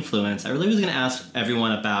just influence, I really was going to ask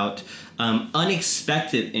everyone about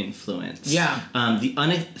unexpected influence. Yeah. The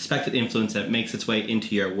unexpected influence that makes its way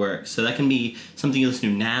into your work. So that can be something you listen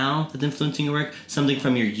to now that's influencing your work. Something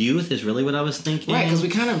from your youth is really what I was thinking. Right, because we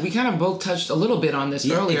kind of both touched a little bit on this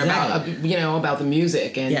earlier exactly. about the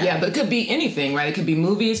music and but it could be anything, right? It could be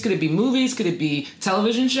movies. Could it be movies? Could it be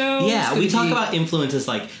television shows? Yeah, we talk about influences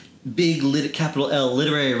like big capital L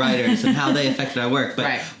literary writers and how they affected our work.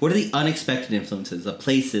 But what are the unexpected influences? The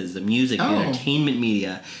places, the music, the entertainment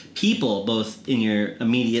media, people, both in your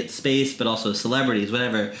immediate space, but also celebrities,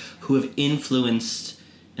 whatever, who have influenced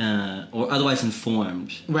or otherwise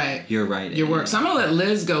informed your writing. Your work. So I'm going to let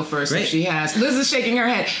Liz go first if she has. Liz is shaking her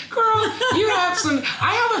head. Girl, you have some.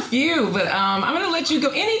 I have a few, but I'm going to let you go.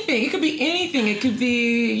 Anything. It could be anything. It could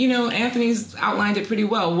be, Anthony's outlined it pretty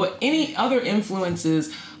well. Any other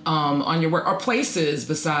influences on your work, or places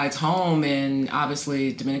besides home and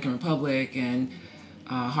obviously Dominican Republic and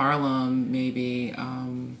Harlem, maybe.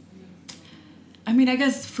 I mean, I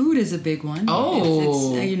guess food is a big one.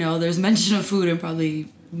 Oh. It's there's mention of food in probably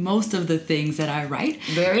most of the things that I write.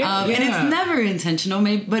 And it's never intentional,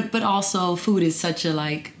 but also food is such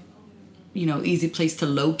a easy place to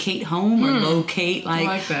locate home or locate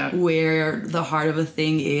where the heart of a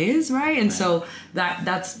thing is, right? And so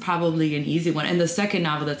that's probably an easy one. And the second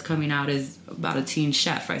novel that's coming out is about a teen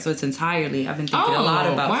chef, right? So it's entirely, I've been thinking a lot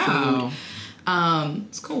about food.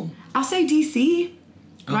 It's cool. I'll say DC,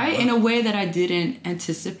 right? In a way that I didn't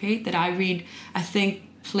anticipate, that I think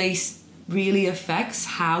place really affects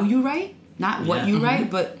how you write. Not what you write,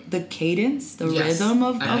 but the cadence, the rhythm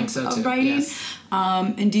of writing. Yes.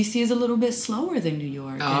 And DC is a little bit slower than New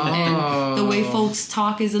York. And the way folks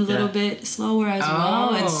talk is a little bit slower as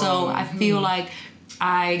well. And so I feel like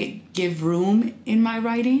I give room in my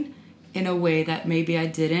writing in a way that maybe I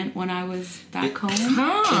didn't when I was back home.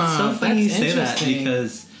 It's so funny you say that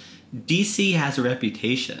because DC has a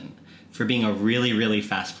reputation for being a really, really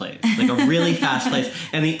fast place. Like a really fast place.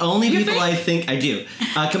 And the only people I think I do,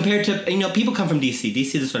 compared to, people come from DC.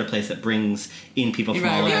 DC is the sort of place that brings in people from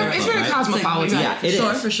all over. Yeah, it's very cosmopolitan. Yeah, it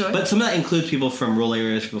is. For sure. But some of that includes people from rural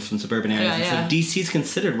areas, people from suburban areas. Yeah. And so DC is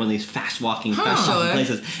considered one of these fast-walking, fast-talking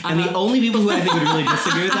places. And the only people who I think would really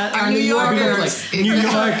disagree with that are New Yorkers. Like New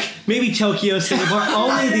York, maybe Tokyo, Singapore.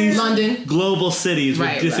 Only these London, global cities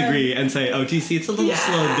would disagree and say, oh, DC, it's a little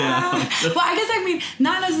slowed down. Well, I guess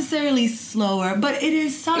not necessarily slower, but it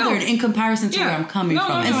is southern in comparison to where I'm coming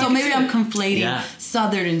from. And so maybe I'm conflating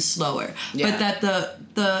southern and slower. But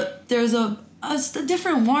that there's a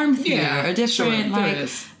different warmth here, a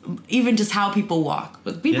different even just how people walk.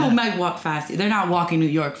 But people might walk fast. They're not walking New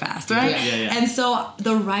York fast, right? Yeah. And so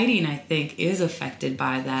the writing, I think, is affected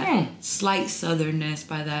by that slight southernness,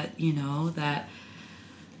 by that, that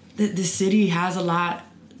the city has a lot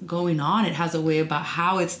going on. It has a way about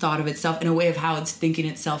how it's thought of itself and a way of how it's thinking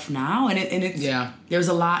itself now. And it's there's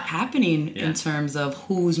a lot happening in terms of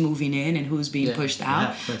who's moving in and who's being pushed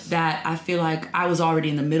out that I feel like I was already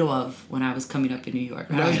in the middle of when I was coming up in New York.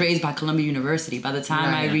 Right? I was raised by Columbia University. By the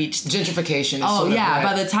time I reached gentrification.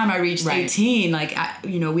 By the time I reached 18,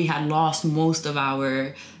 we had lost most of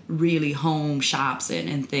our really home shops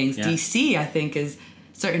and things. DC, I think, is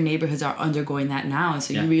certain neighborhoods are undergoing that now. And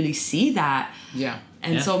so you really see that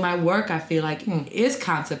And so my work, I feel like, is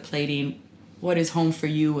contemplating what is home for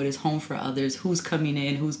you, what is home for others, who's coming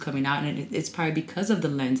in, who's coming out, and it's probably because of the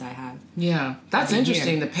lens I have. Yeah, that's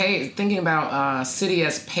interesting. The pace, thinking about city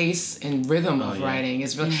as pace and rhythm of writing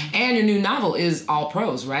is really, and your new novel is all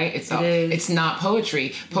prose, right? It's not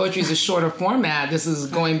poetry. Poetry is a shorter format. This is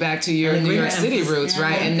going back to your New York City roots,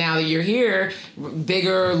 right? And now that you're here,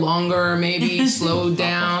 bigger, longer, maybe slowed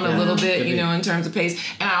down a little bit, you know, in terms of pace.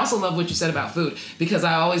 And I also love what you said about food, because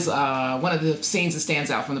I always one of the scenes that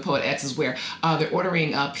stands out from the Poet X is where they're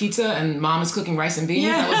ordering pizza and mom is cooking rice and beans.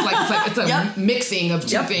 Yeah. It's like a mixing of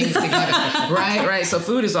two things together, right? So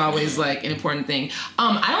food is always like an important thing.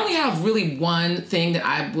 I only have really one thing that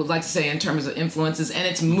I would like to say in terms of influences, and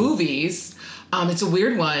it's movies. It's a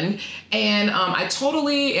weird one. And I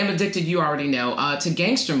totally am addicted, you already know, to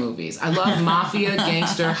gangster movies. I love mafia,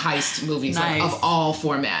 gangster, heist movies of all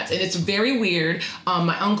formats. And it's very weird.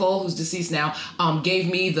 My uncle, who's deceased now, gave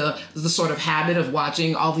me the sort of habit of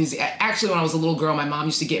watching all these. Actually, when I was a little girl, my mom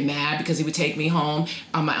used to get mad because he would take me home.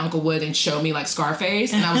 My uncle would and show me like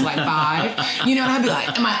Scarface. And I was like 5. You know, and I'd be like,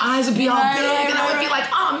 and my eyes would be all big. And I would be like,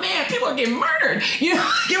 oh man, people are getting murdered. You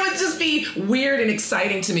know, it would just be weird and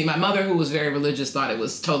exciting to me. My mother, who was very religious, thought it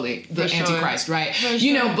was totally the Antichrist, right?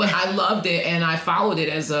 You know, but I loved it, and I followed it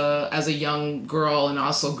as a young girl, and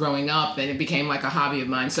also growing up, and it became like a hobby of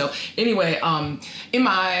mine. So anyway, in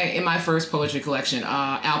my first poetry collection,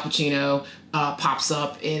 Al Pacino pops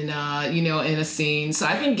up in in a scene. So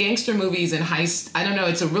I think gangster movies and heist, I don't know,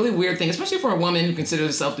 it's a really weird thing, especially for a woman who considers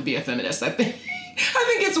herself to be a feminist. I think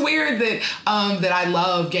it's weird that I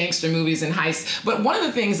love gangster movies and heists. But one of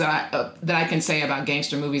the things that I can say about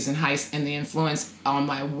gangster movies and heists and the influence on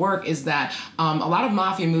my work is that a lot of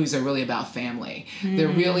mafia movies are really about family. They're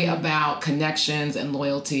really about connections and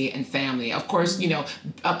loyalty and family. Of course, you know,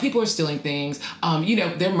 people are stealing things. You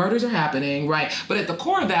know, their murders are happening, right? But at the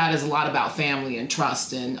core of that is a lot about family and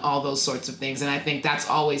trust and all those sorts of things. And I think that's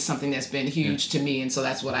always something that's been huge to me. And so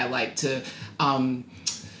that's what I like to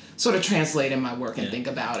sort of translate in my work and think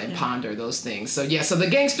about and ponder those things. So so the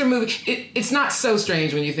gangster movie, it's not so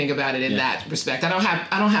strange when you think about it in that respect. I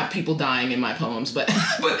don't have people dying in my poems, but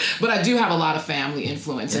I do have a lot of family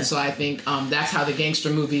influence, and so I think that's how the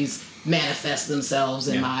gangster movies manifest themselves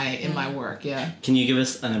in my work. Yeah. Can you give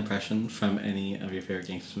us an impression from any of your favorite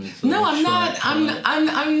gangster movies? No, I'm not. I'm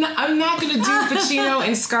not gonna do Pacino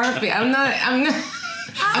and Scarface. I'm not.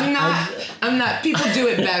 People do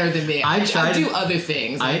it better than me. I do other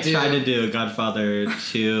things. I tried to do a Godfather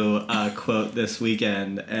 2 quote this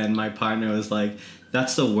weekend, and my partner was like,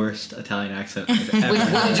 "That's the worst Italian accent I've ever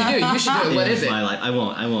heard." What did you do? You should do it. What is it? My life. I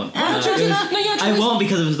won't. I won't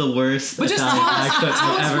because it was the worst Italian accent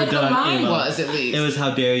I've ever done. What the line was, at least. It was,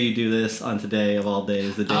 "How dare you do this on today of all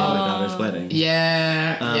days, the day of my daughter's wedding."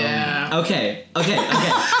 Yeah. Okay.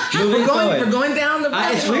 We're going down the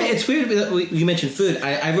road. It's weird. You mentioned food.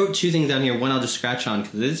 I wrote 2 things down here. One I'll just scratch on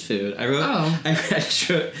because it is food. I wrote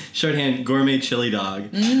shorthand gourmet chili dog.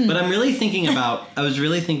 But I'm really thinking about. I was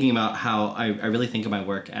really thinking about how I really think of my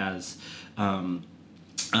work as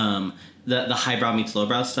the highbrow meets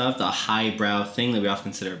lowbrow stuff, the highbrow thing that we often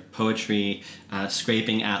consider poetry,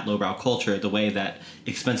 scraping at lowbrow culture, the way that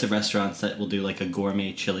expensive restaurants that will do like a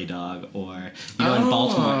gourmet chili dog, or in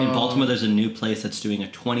Baltimore there's a new place that's doing a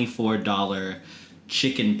 $24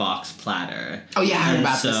 chicken box platter. Oh yeah, I heard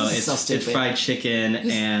about this. This is so stupid. It's fried chicken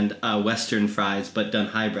and Western fries, but done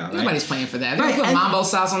highbrow. Right? Nobody's paying for that. Right. Put mambo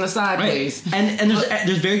sauce on the side, please. And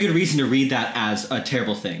there's very good reason to read that as a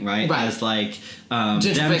terrible thing, right? As like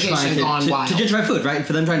gentrification gone wild. To gentrify food, right?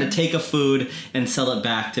 For them trying to take a food and sell it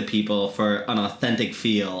back to people for an authentic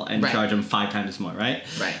feel and charge them 5 times more, right?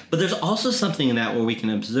 Right. But there's also something in that where we can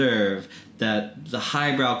observe that the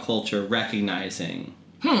highbrow culture recognizing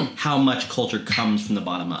how much culture comes from the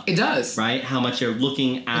bottom up. It does. Right? How much they're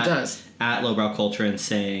looking at lowbrow culture and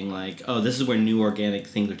saying like, oh, this is where new organic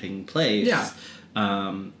things are taking place. Yeah.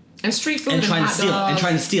 And street food and trying hot dogs. And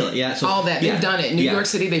trying to steal it. Yeah. So, all that. They've done it. In New York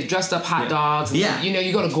City, they've dressed up hot dogs. And, you know,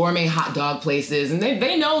 you go to gourmet hot dog places, and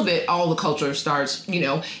they know that all the culture starts, you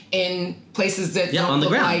know, in places that don't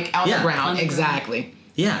look like on the ground. Exactly.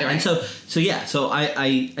 Yeah, and so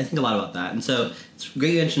I think a lot about that, and so it's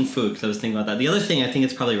great you mentioned food because I was thinking about that. The other thing I think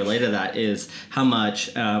it's probably related to that is how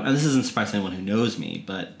much, and this isn't surprising to anyone who knows me,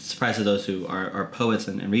 but surprise to those who are poets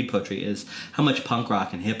and read poetry, is how much punk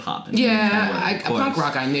rock and hip hop. Punk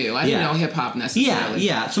rock I knew. I didn't know hip hop necessarily.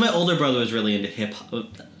 Yeah. So my older brother was really into hip hop.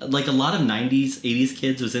 Like a lot of 90s, 80s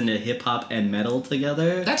kids was into hip hop and metal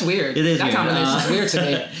together. That's weird. It is that weird. Combination's weird to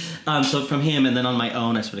me. So from him, and then on my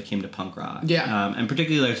own, I sort of came to punk rock. Yeah. And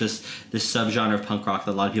particularly there's this subgenre of punk rock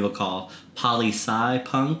that a lot of people call poli-sci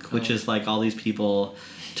sci-punk, which is like all these people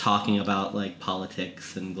talking about like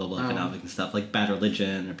politics and global economics and stuff, like Bad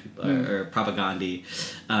Religion or people or Propagandhi.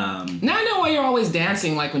 Now I know why you're always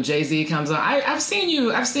dancing, like when Jay-Z comes on. I've seen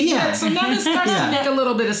you. Yeah. So now this starts to make a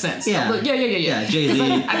little bit of sense. Yeah. Yeah. Jay-Z.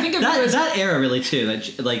 I think that era really too.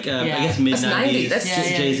 That like I guess mid That's 90s. '90s. That's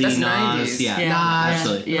Jay-Z, that's Nas. 90s. Yeah. Nas.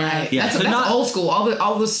 Absolutely. Right. Yeah. That's, So that's not old school.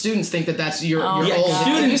 All the students think that that's your old.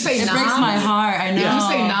 God. If you say It Nas, breaks my heart. I know. If you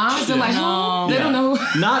say Nas, they're like, No. who? They don't know.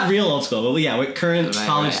 not real old school, but yeah, what current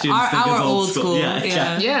college students think Our is old school.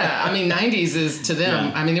 Yeah. Yeah, I mean, 90s is to them.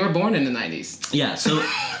 Yeah. I mean, they were born in the 90s. Yeah,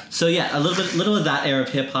 so yeah, a little of that era of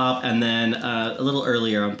hip hop, and then a little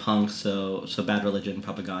earlier on punk. So Bad Religion,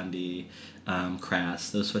 Propagandhi,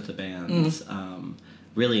 Crass, those sorts of bands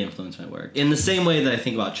really influenced my work. In the same way that I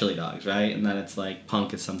think about Chili Dogs, right? And that it's like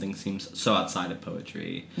punk is something seems so outside of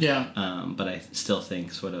poetry. Yeah. But I still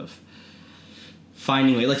think sort of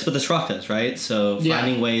finding ways, like with the Shrakas, right? So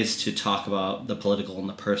finding ways to talk about the political and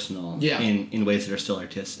the personal in ways that are still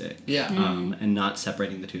artistic. Yeah. And not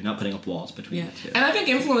separating the two, not putting up walls between the two. And I think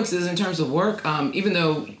influences in terms of work, even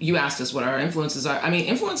though you asked us what our influences are, I mean,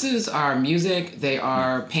 influences are music, they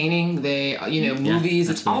are painting, they, movies,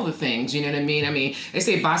 it's all the things, you know what I mean? I mean, they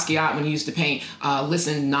say Basquiat, when he used to paint,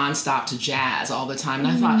 listened nonstop to jazz all the time. And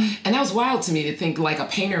I thought, and that was wild to me to think like a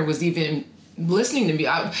painter was even listening to me.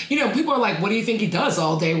 People are like, what do you think he does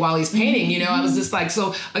all day while he's painting? I was just like,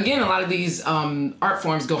 so again, a lot of these art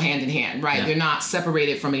forms go hand in hand, right? They're not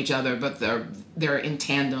separated from each other, but they're in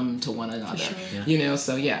tandem to one another. Sure.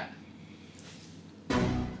 So yeah.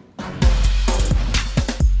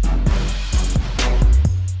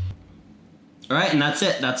 All right, and that's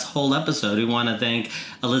it. That's the whole episode. We want to thank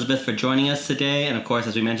Elizabeth for joining us today, and of course,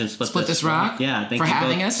 as we mentioned, Split This Rock. Yeah, thank you for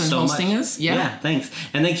having us and hosting us. Yeah, thanks,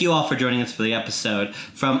 and thank you all for joining us for the episode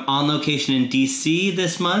from On Location in DC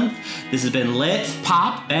this month. This has been Lit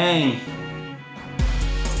Pop Bang.